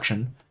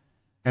construction.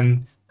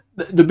 And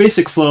the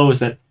basic flow is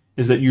that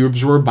you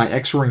absorb by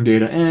XORing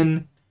data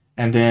in,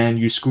 and then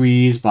you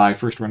squeeze by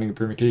first running the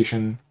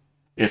permutation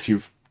if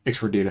you've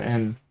XORed data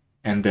in,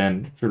 and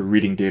then sort of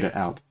reading data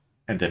out,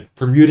 and then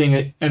permuting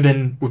it. And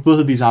then with both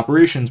of these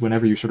operations,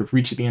 whenever you sort of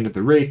reach the end of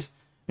the rate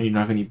and you don't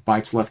have any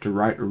bytes left to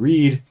write or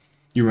read,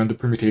 you run the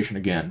permutation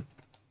again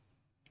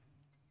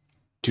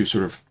to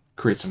sort of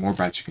create some more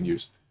bytes you can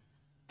use.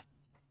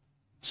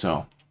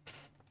 So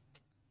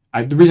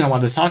the reason I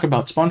wanted to talk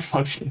about sponge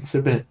functions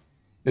a bit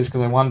is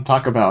because I want to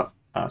talk about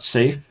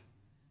safe,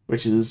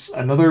 which is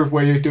another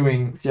way of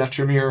doing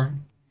Fiat-Shamir,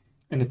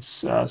 and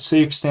it's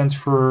safe stands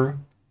for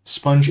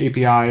Sponge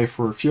API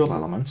for Field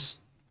Elements,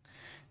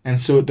 and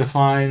so it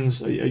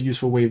defines a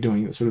useful way of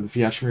doing sort of the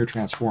Fiat-Shamir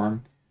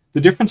transform.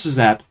 The difference is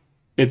that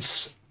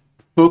it's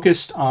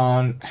focused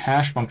on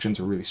hash functions,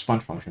 or really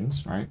sponge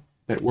functions, right,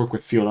 that work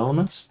with field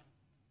elements.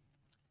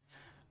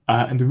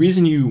 And the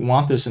reason you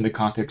want this in the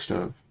context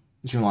of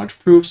zero-knowledge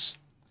proofs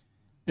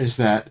is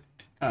that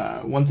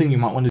one thing you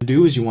might want to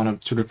do is you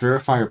want to sort of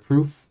verify a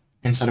proof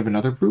inside of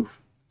another proof.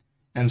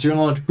 And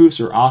zero-knowledge proofs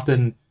are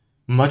often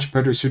much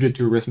better suited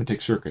to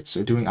arithmetic circuits,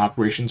 so doing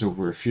operations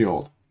over a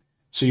field.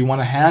 So you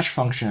want a hash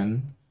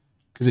function,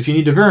 because if you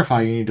need to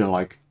verify, you need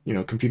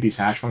to compute these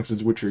hash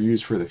functions which are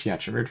used for the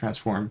Fiat-Shamir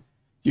transform.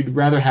 You'd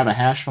rather have a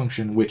hash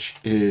function which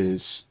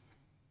is,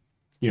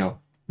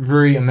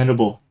 very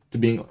amenable to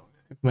being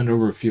implemented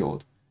over a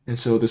field. And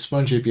so the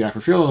Sponge API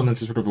for field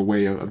elements is sort of a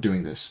way of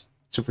doing this.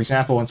 So for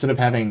example, instead of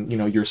having,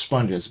 your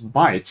sponge as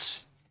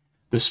bytes,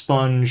 the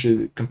sponge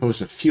is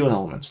composed of field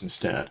elements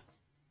instead.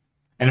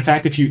 And in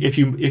fact, if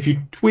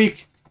you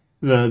tweak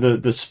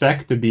the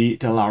spec to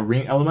allow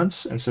ring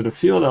elements instead of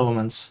field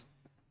elements,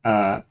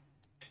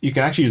 you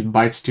can actually use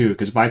bytes too,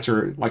 because bytes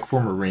are like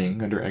form a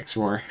ring under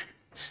XOR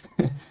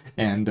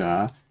and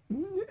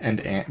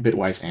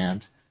bitwise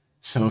and.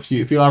 So if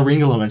you allow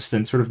ring elements,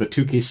 then sort of the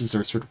two cases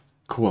are sort of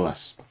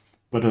coalesce.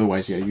 But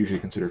otherwise, yeah, I usually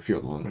consider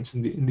field elements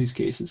in these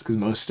cases, because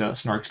most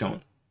snarks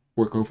don't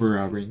work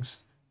over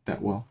rings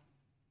that well.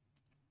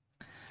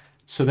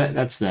 So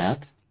that's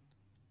that.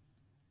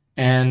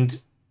 And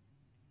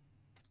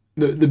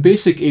the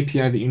basic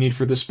API that you need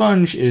for the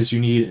sponge is you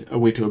need a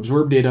way to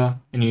absorb data,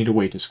 and you need a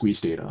way to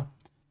squeeze data.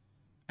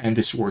 And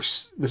this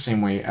works the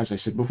same way as I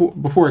said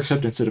before,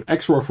 except instead of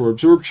XOR for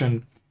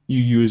absorption, you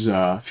use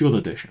field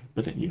addition.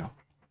 But then,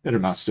 it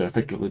amounts to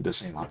effectively the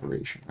same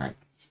operation, right?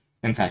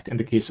 In fact, in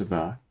the case of,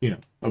 a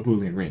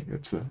Boolean ring,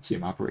 it's the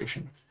same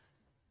operation.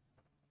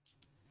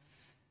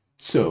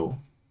 So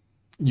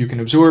you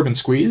can absorb and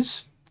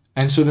squeeze.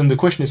 And so then the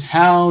question is,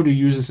 how to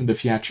use this in the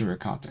Fiat-Shamir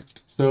context?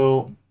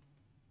 So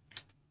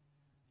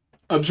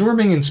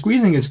absorbing and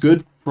squeezing is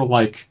good for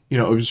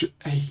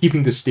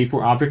keeping the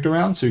stateful object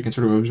around, so you can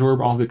sort of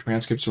absorb all the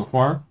transcripts so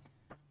far.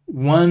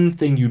 One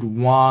thing you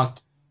need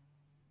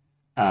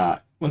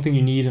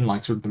in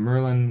sort of the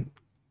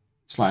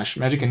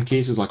Merlin/Magic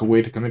case is a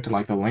way to commit to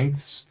the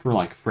lengths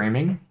for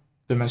framing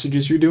the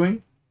messages you're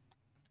doing.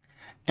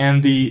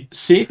 And the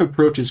safe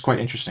approach is quite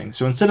interesting.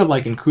 So instead of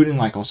including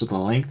also the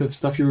length of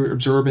stuff you're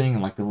absorbing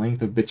and the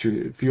length of bits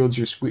field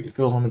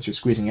elements you're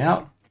squeezing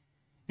out,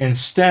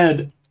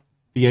 instead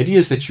the idea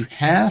is that you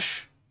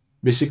hash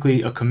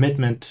basically a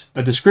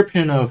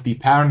description of the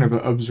pattern of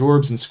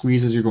absorbs and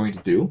squeezes you're going to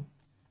do.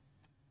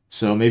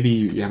 So maybe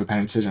you have a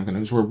pattern that says I'm going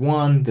to absorb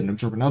one, then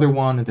absorb another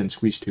one, and then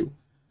squeeze two.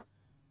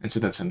 And so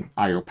that's an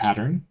I/O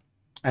pattern.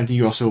 And then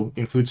you also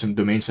include some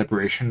domain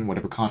separation,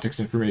 whatever context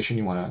information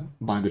you want to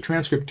bind the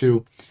transcript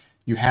to.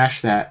 You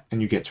hash that,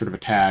 and you get sort of a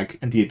tag.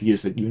 And the idea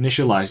is that you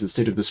initialize the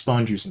state of the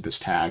sponge using this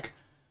tag.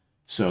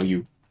 So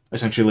you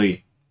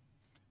essentially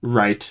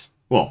write,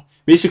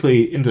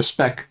 basically in the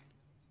spec,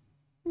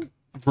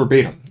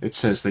 verbatim, it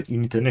says that you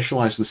need to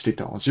initialize the state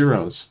to all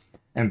zeros,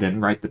 and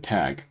then write the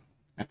tag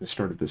at the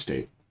start of the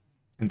state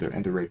in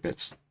the right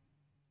bits.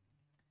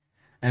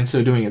 And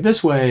so doing it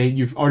this way,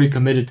 you've already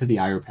committed to the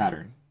I/O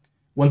pattern.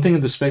 One thing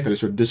in the spec that I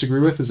sort of disagree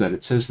with is that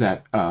it says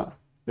that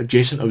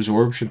adjacent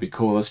absorbs should be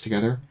coalesced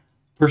together.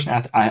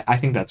 Personally, I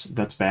think that's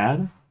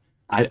bad.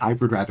 I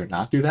would rather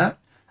not do that.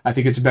 I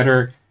think it's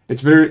better.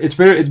 It's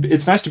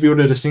nice to be able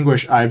to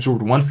distinguish I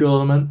absorbed one field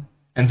element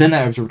and then I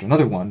absorbed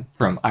another one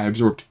from I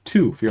absorbed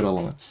two field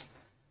elements.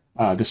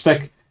 The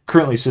spec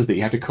currently says that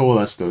you have to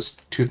coalesce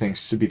those two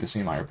things to be the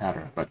same I/O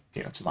pattern, but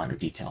it's a minor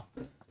detail.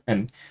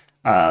 And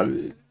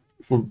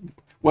for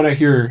what I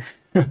hear,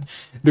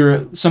 there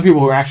are some people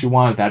who actually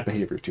wanted that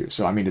behavior too.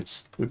 So I mean,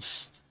 it's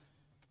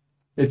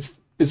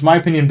my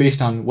opinion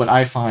based on what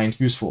I find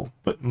useful,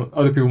 but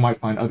other people might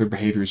find other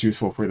behaviors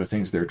useful for the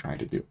things they're trying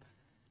to do.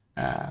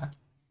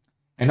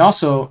 And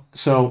also,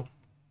 so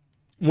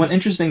one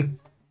interesting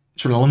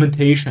sort of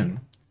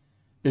limitation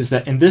is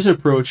that in this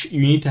approach,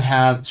 you need to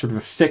have sort of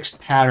a fixed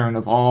pattern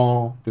of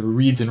all the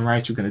reads and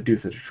writes you're going to do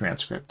through the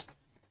transcript.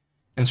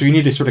 And so you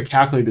need to sort of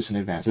calculate this in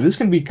advance. And this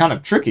can be kind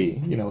of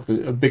tricky, with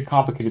a big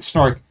complicated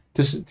snark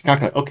to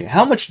calculate, okay,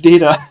 how much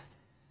data,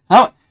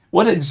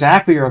 what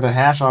exactly are the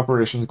hash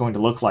operations going to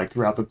look like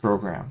throughout the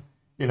program?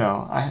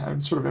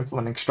 I'm sort of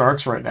implementing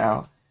Starks right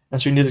now.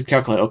 And so you need to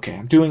calculate, okay,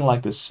 I'm doing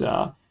this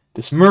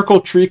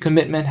Merkle tree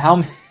commitment.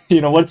 How,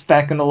 what's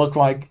that going to look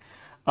like?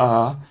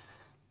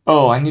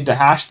 I need to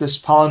hash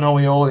this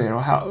polynomial.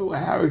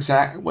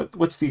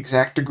 What's the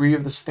exact degree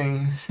of this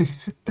thing?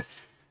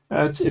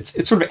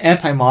 It's sort of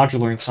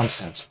anti-modular in some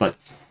sense, but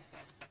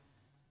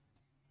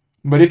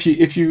if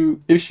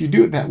you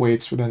do it that way,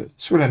 it's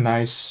sort of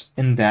nice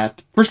in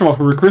that, first of all,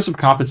 for recursive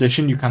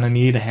composition, you kind of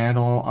need a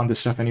handle on this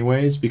stuff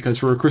anyways, because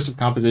for recursive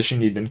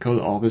composition, you'd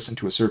encode all this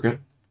into a circuit.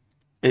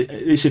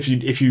 At least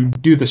if you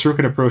do the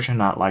circuit approach and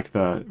not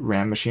the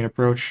RAM machine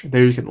approach,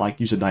 there you could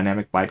use a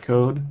dynamic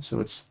bytecode, so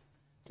it's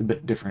a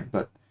bit different.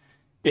 But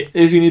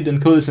if you need to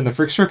encode this in the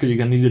frick circuit, you're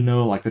gonna need to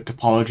know the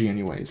topology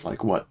anyways,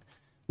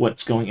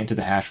 what's going into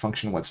the hash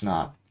function, what's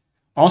not.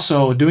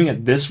 Also, doing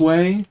it this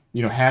way,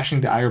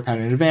 hashing the I/O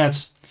pattern in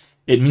advance,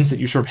 it means that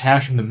you're sort of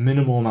hashing the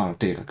minimal amount of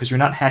data, because you're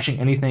not hashing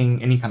any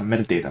kind of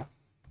metadata.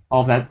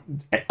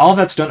 All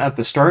that's done at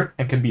the start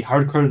and can be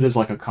hard-coded as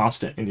a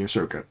constant in your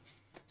circuit.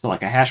 So I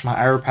hash my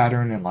I/O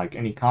pattern in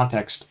any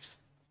context,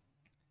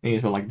 any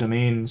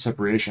domain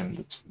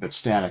separation that's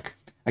static.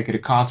 I get a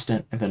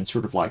constant, and then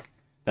sort of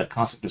that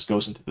constant just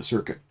goes into the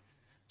circuit.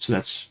 So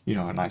that's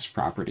a nice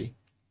property.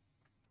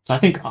 So I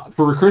think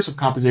for recursive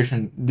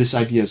composition, this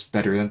idea is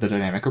better than the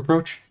dynamic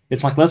approach.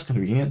 It's less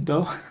convenient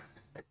though.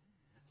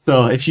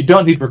 So if you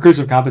don't need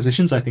recursive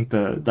compositions, I think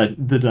the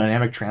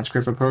dynamic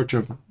transcript approach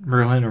of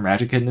Merlin or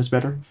Magic Hidden is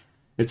better.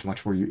 It's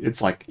much more,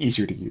 it's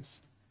easier to use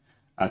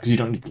because you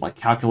don't need to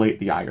calculate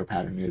the I/O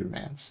pattern in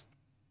advance.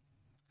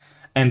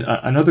 And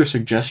another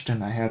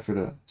suggestion I had for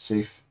the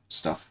safe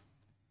stuff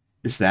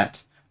is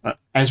that,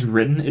 as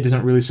written, it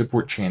doesn't really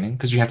support chaining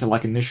because you have to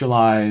like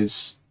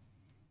initialize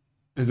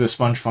the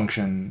sponge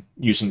function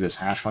using this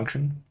hash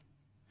function,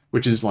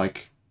 which is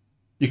like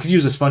you could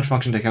use the sponge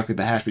function to calculate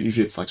the hash, but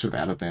usually it's like sort of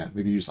out of band.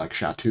 Maybe use like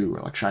SHA-2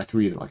 or like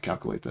SHA-3 to like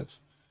calculate this,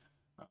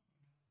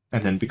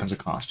 and then it becomes a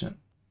constant.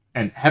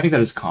 And having that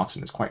as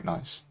constant is quite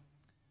nice.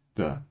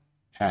 The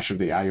hash of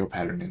the I/O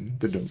pattern in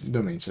the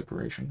domain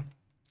separation.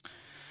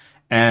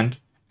 And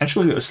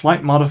actually, a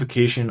slight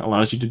modification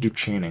allows you to do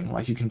chaining,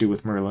 like you can do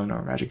with Merlin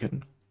or Magic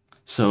Hidden.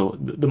 So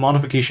the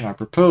modification I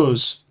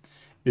propose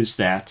is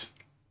that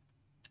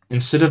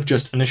instead of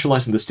just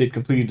initializing the state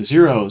completely to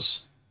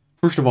zeros,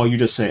 first of all, you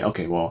just say,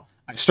 okay, well,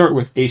 I start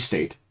with a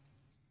state.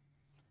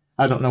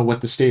 I don't know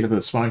what the state of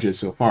the sponge is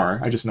so far.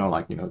 I just know,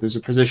 like, there's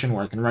a position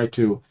where I can write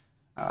to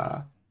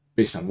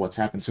based on what's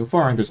happened so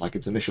far, and there's like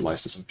it's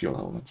initialized to some field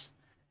elements.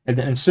 And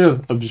then instead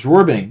of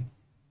absorbing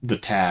the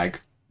tag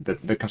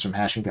that comes from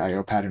hashing the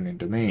I/O pattern in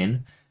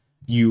domain,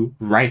 you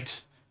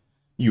write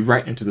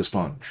into the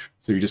sponge.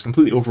 So you just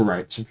completely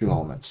overwrite some field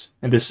elements.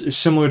 And this is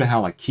similar to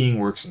how like keying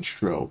works in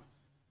Strobe.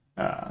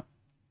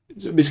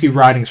 So basically,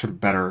 writing is sort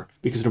of better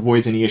because it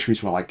avoids any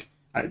issues where like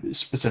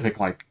specific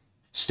like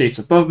states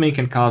above me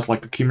can cause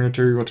like the key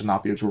material to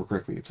not be absorbed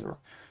correctly, etc.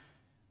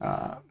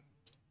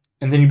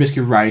 And then you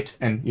basically write,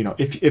 and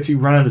if you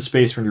run out of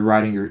space when you're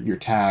writing your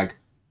tag,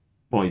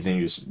 well, then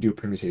you just do a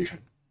permutation,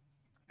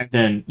 and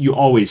then you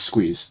always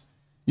squeeze.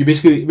 You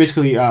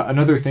basically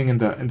another thing in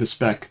the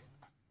spec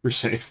for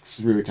safe. This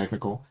is really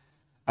technical.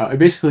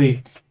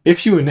 Basically,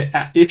 if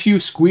you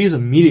squeeze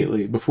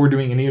immediately before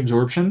doing any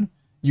absorption,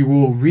 you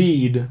will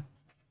read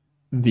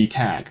the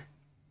tag,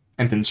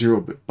 and then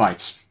 0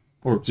 bytes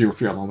or 0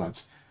 field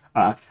elements.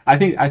 I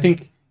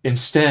think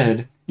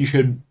instead you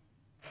should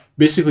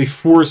basically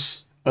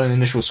force an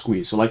initial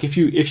squeeze. So like if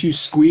you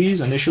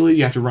squeeze initially,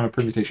 you have to run a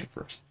permutation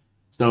first.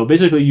 So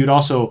basically, you'd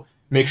also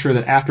make sure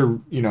that after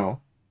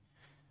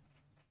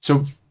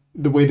So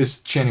the way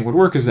this chaining would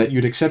work is that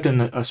you'd accept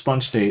in a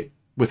sponge state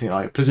with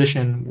like a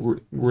position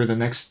where the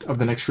next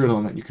field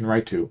element you can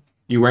write to.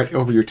 You write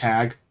over your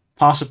tag,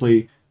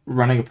 possibly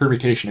running a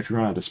permutation if you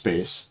run out of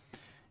space,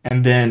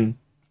 and then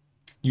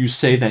you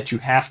say that you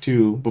have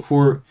to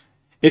before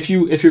if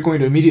you're going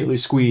to immediately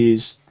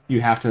squeeze,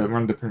 you have to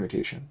run the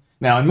permutation.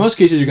 Now, in most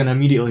cases, you're going to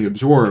immediately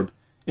absorb,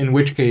 in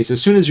which case,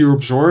 as soon as you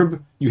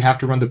absorb, you have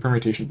to run the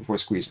permutation before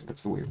squeezing.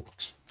 That's the way it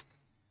works.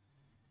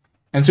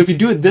 And so if you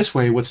do it this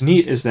way, what's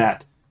neat is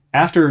that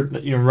after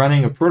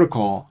running a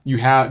protocol, you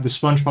have the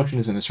sponge function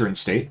is in a certain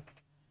state,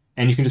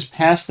 and you can just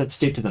pass that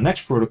state to the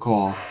next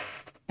protocol,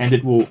 and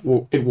it will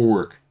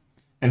work.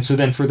 And so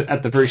then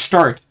at the very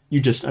start, you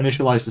just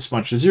initialize the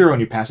sponge to 0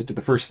 and you pass it to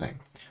the first thing.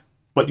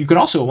 But you could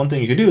also, one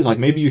thing you could do is like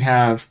maybe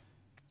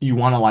you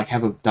want to like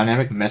have a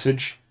dynamic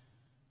message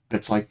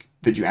that's like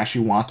that you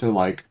actually want to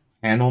like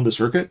handle in the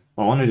circuit.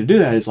 Well, one way to do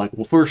that is like,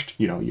 well, first,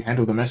 you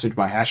handle the message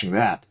by hashing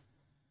that.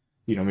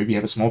 Maybe you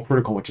have a small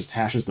protocol which just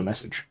hashes the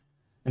message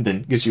and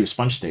then gives you a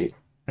sponge state.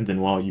 And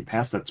then, well, you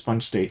pass that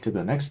sponge state to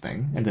the next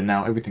thing, and then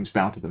now everything's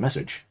bound to the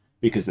message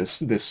because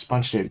this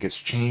sponge state gets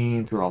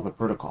chained through all the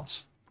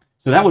protocols.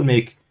 So that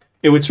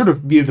would sort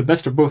of be the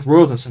best of both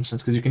worlds in some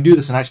sense because you can do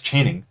this nice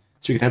chaining.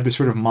 So you could have this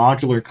sort of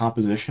modular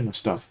composition of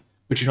stuff,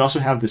 but you'd also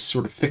have this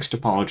sort of fixed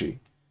topology.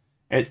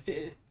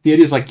 The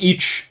idea is like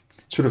each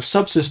sort of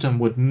subsystem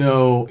would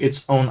know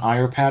its own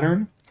IR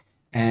pattern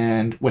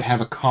and would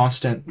have a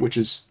constant, which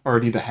is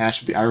already the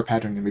hash of the IR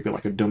pattern, and maybe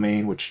like a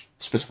domain which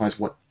specifies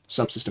what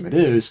subsystem it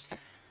is.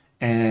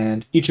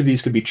 And each of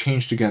these could be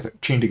chained together.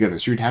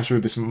 So you'd have sort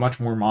of this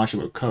much more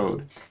modular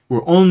code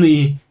where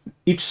only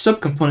each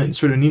subcomponent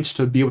sort of needs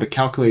to be able to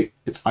calculate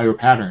its IO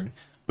pattern,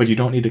 but you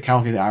don't need to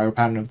calculate the IO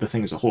pattern of the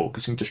thing as a whole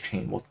because you can just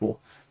chain multiple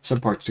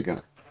subparts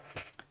together.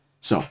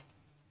 So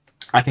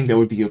I think that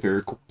would be a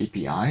very cool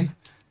API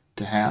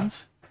to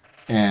have.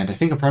 And I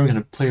think I'm probably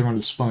going to play around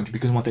with Sponge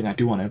because one thing I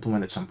do want to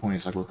implement at some point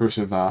is like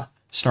recursive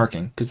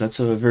snarking because that's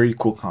a very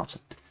cool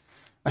concept.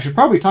 I should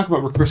probably talk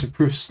about recursive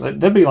proofs.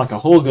 That'd be like a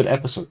whole good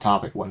episode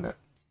topic, wouldn't it?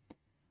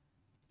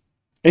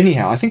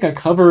 Anyhow, I think I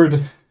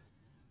covered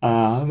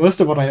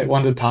most of what I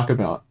wanted to talk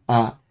about.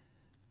 I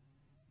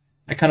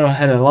kind of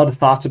had a lot of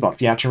thoughts about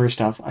Fiat-Shamir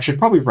stuff. I should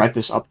probably write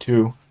this up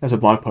too as a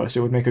blog post.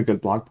 It would make a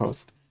good blog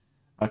post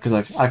because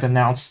I've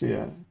announced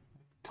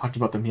talked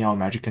about the Meow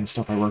Magic and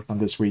stuff I worked on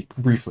this week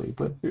briefly,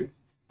 but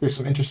there's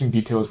some interesting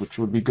details which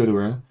would be good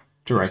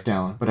to write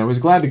down. But I was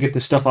glad to get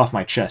this stuff off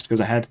my chest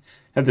because I had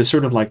this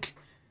sort of like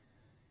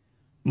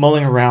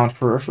mulling around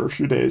for a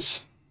few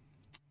days.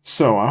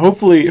 So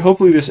hopefully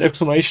this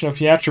explanation of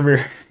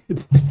Fiat-Shamir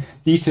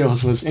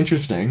details was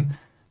interesting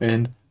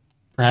and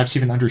perhaps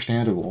even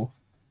understandable.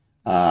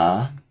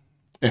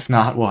 If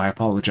not, well, I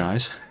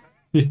apologize.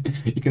 You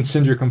can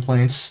send your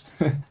complaints.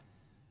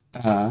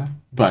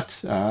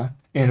 But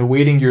in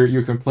awaiting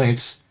your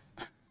complaints,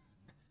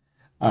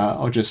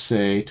 I'll just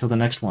say till the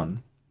next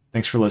one.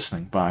 Thanks for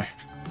listening. Bye.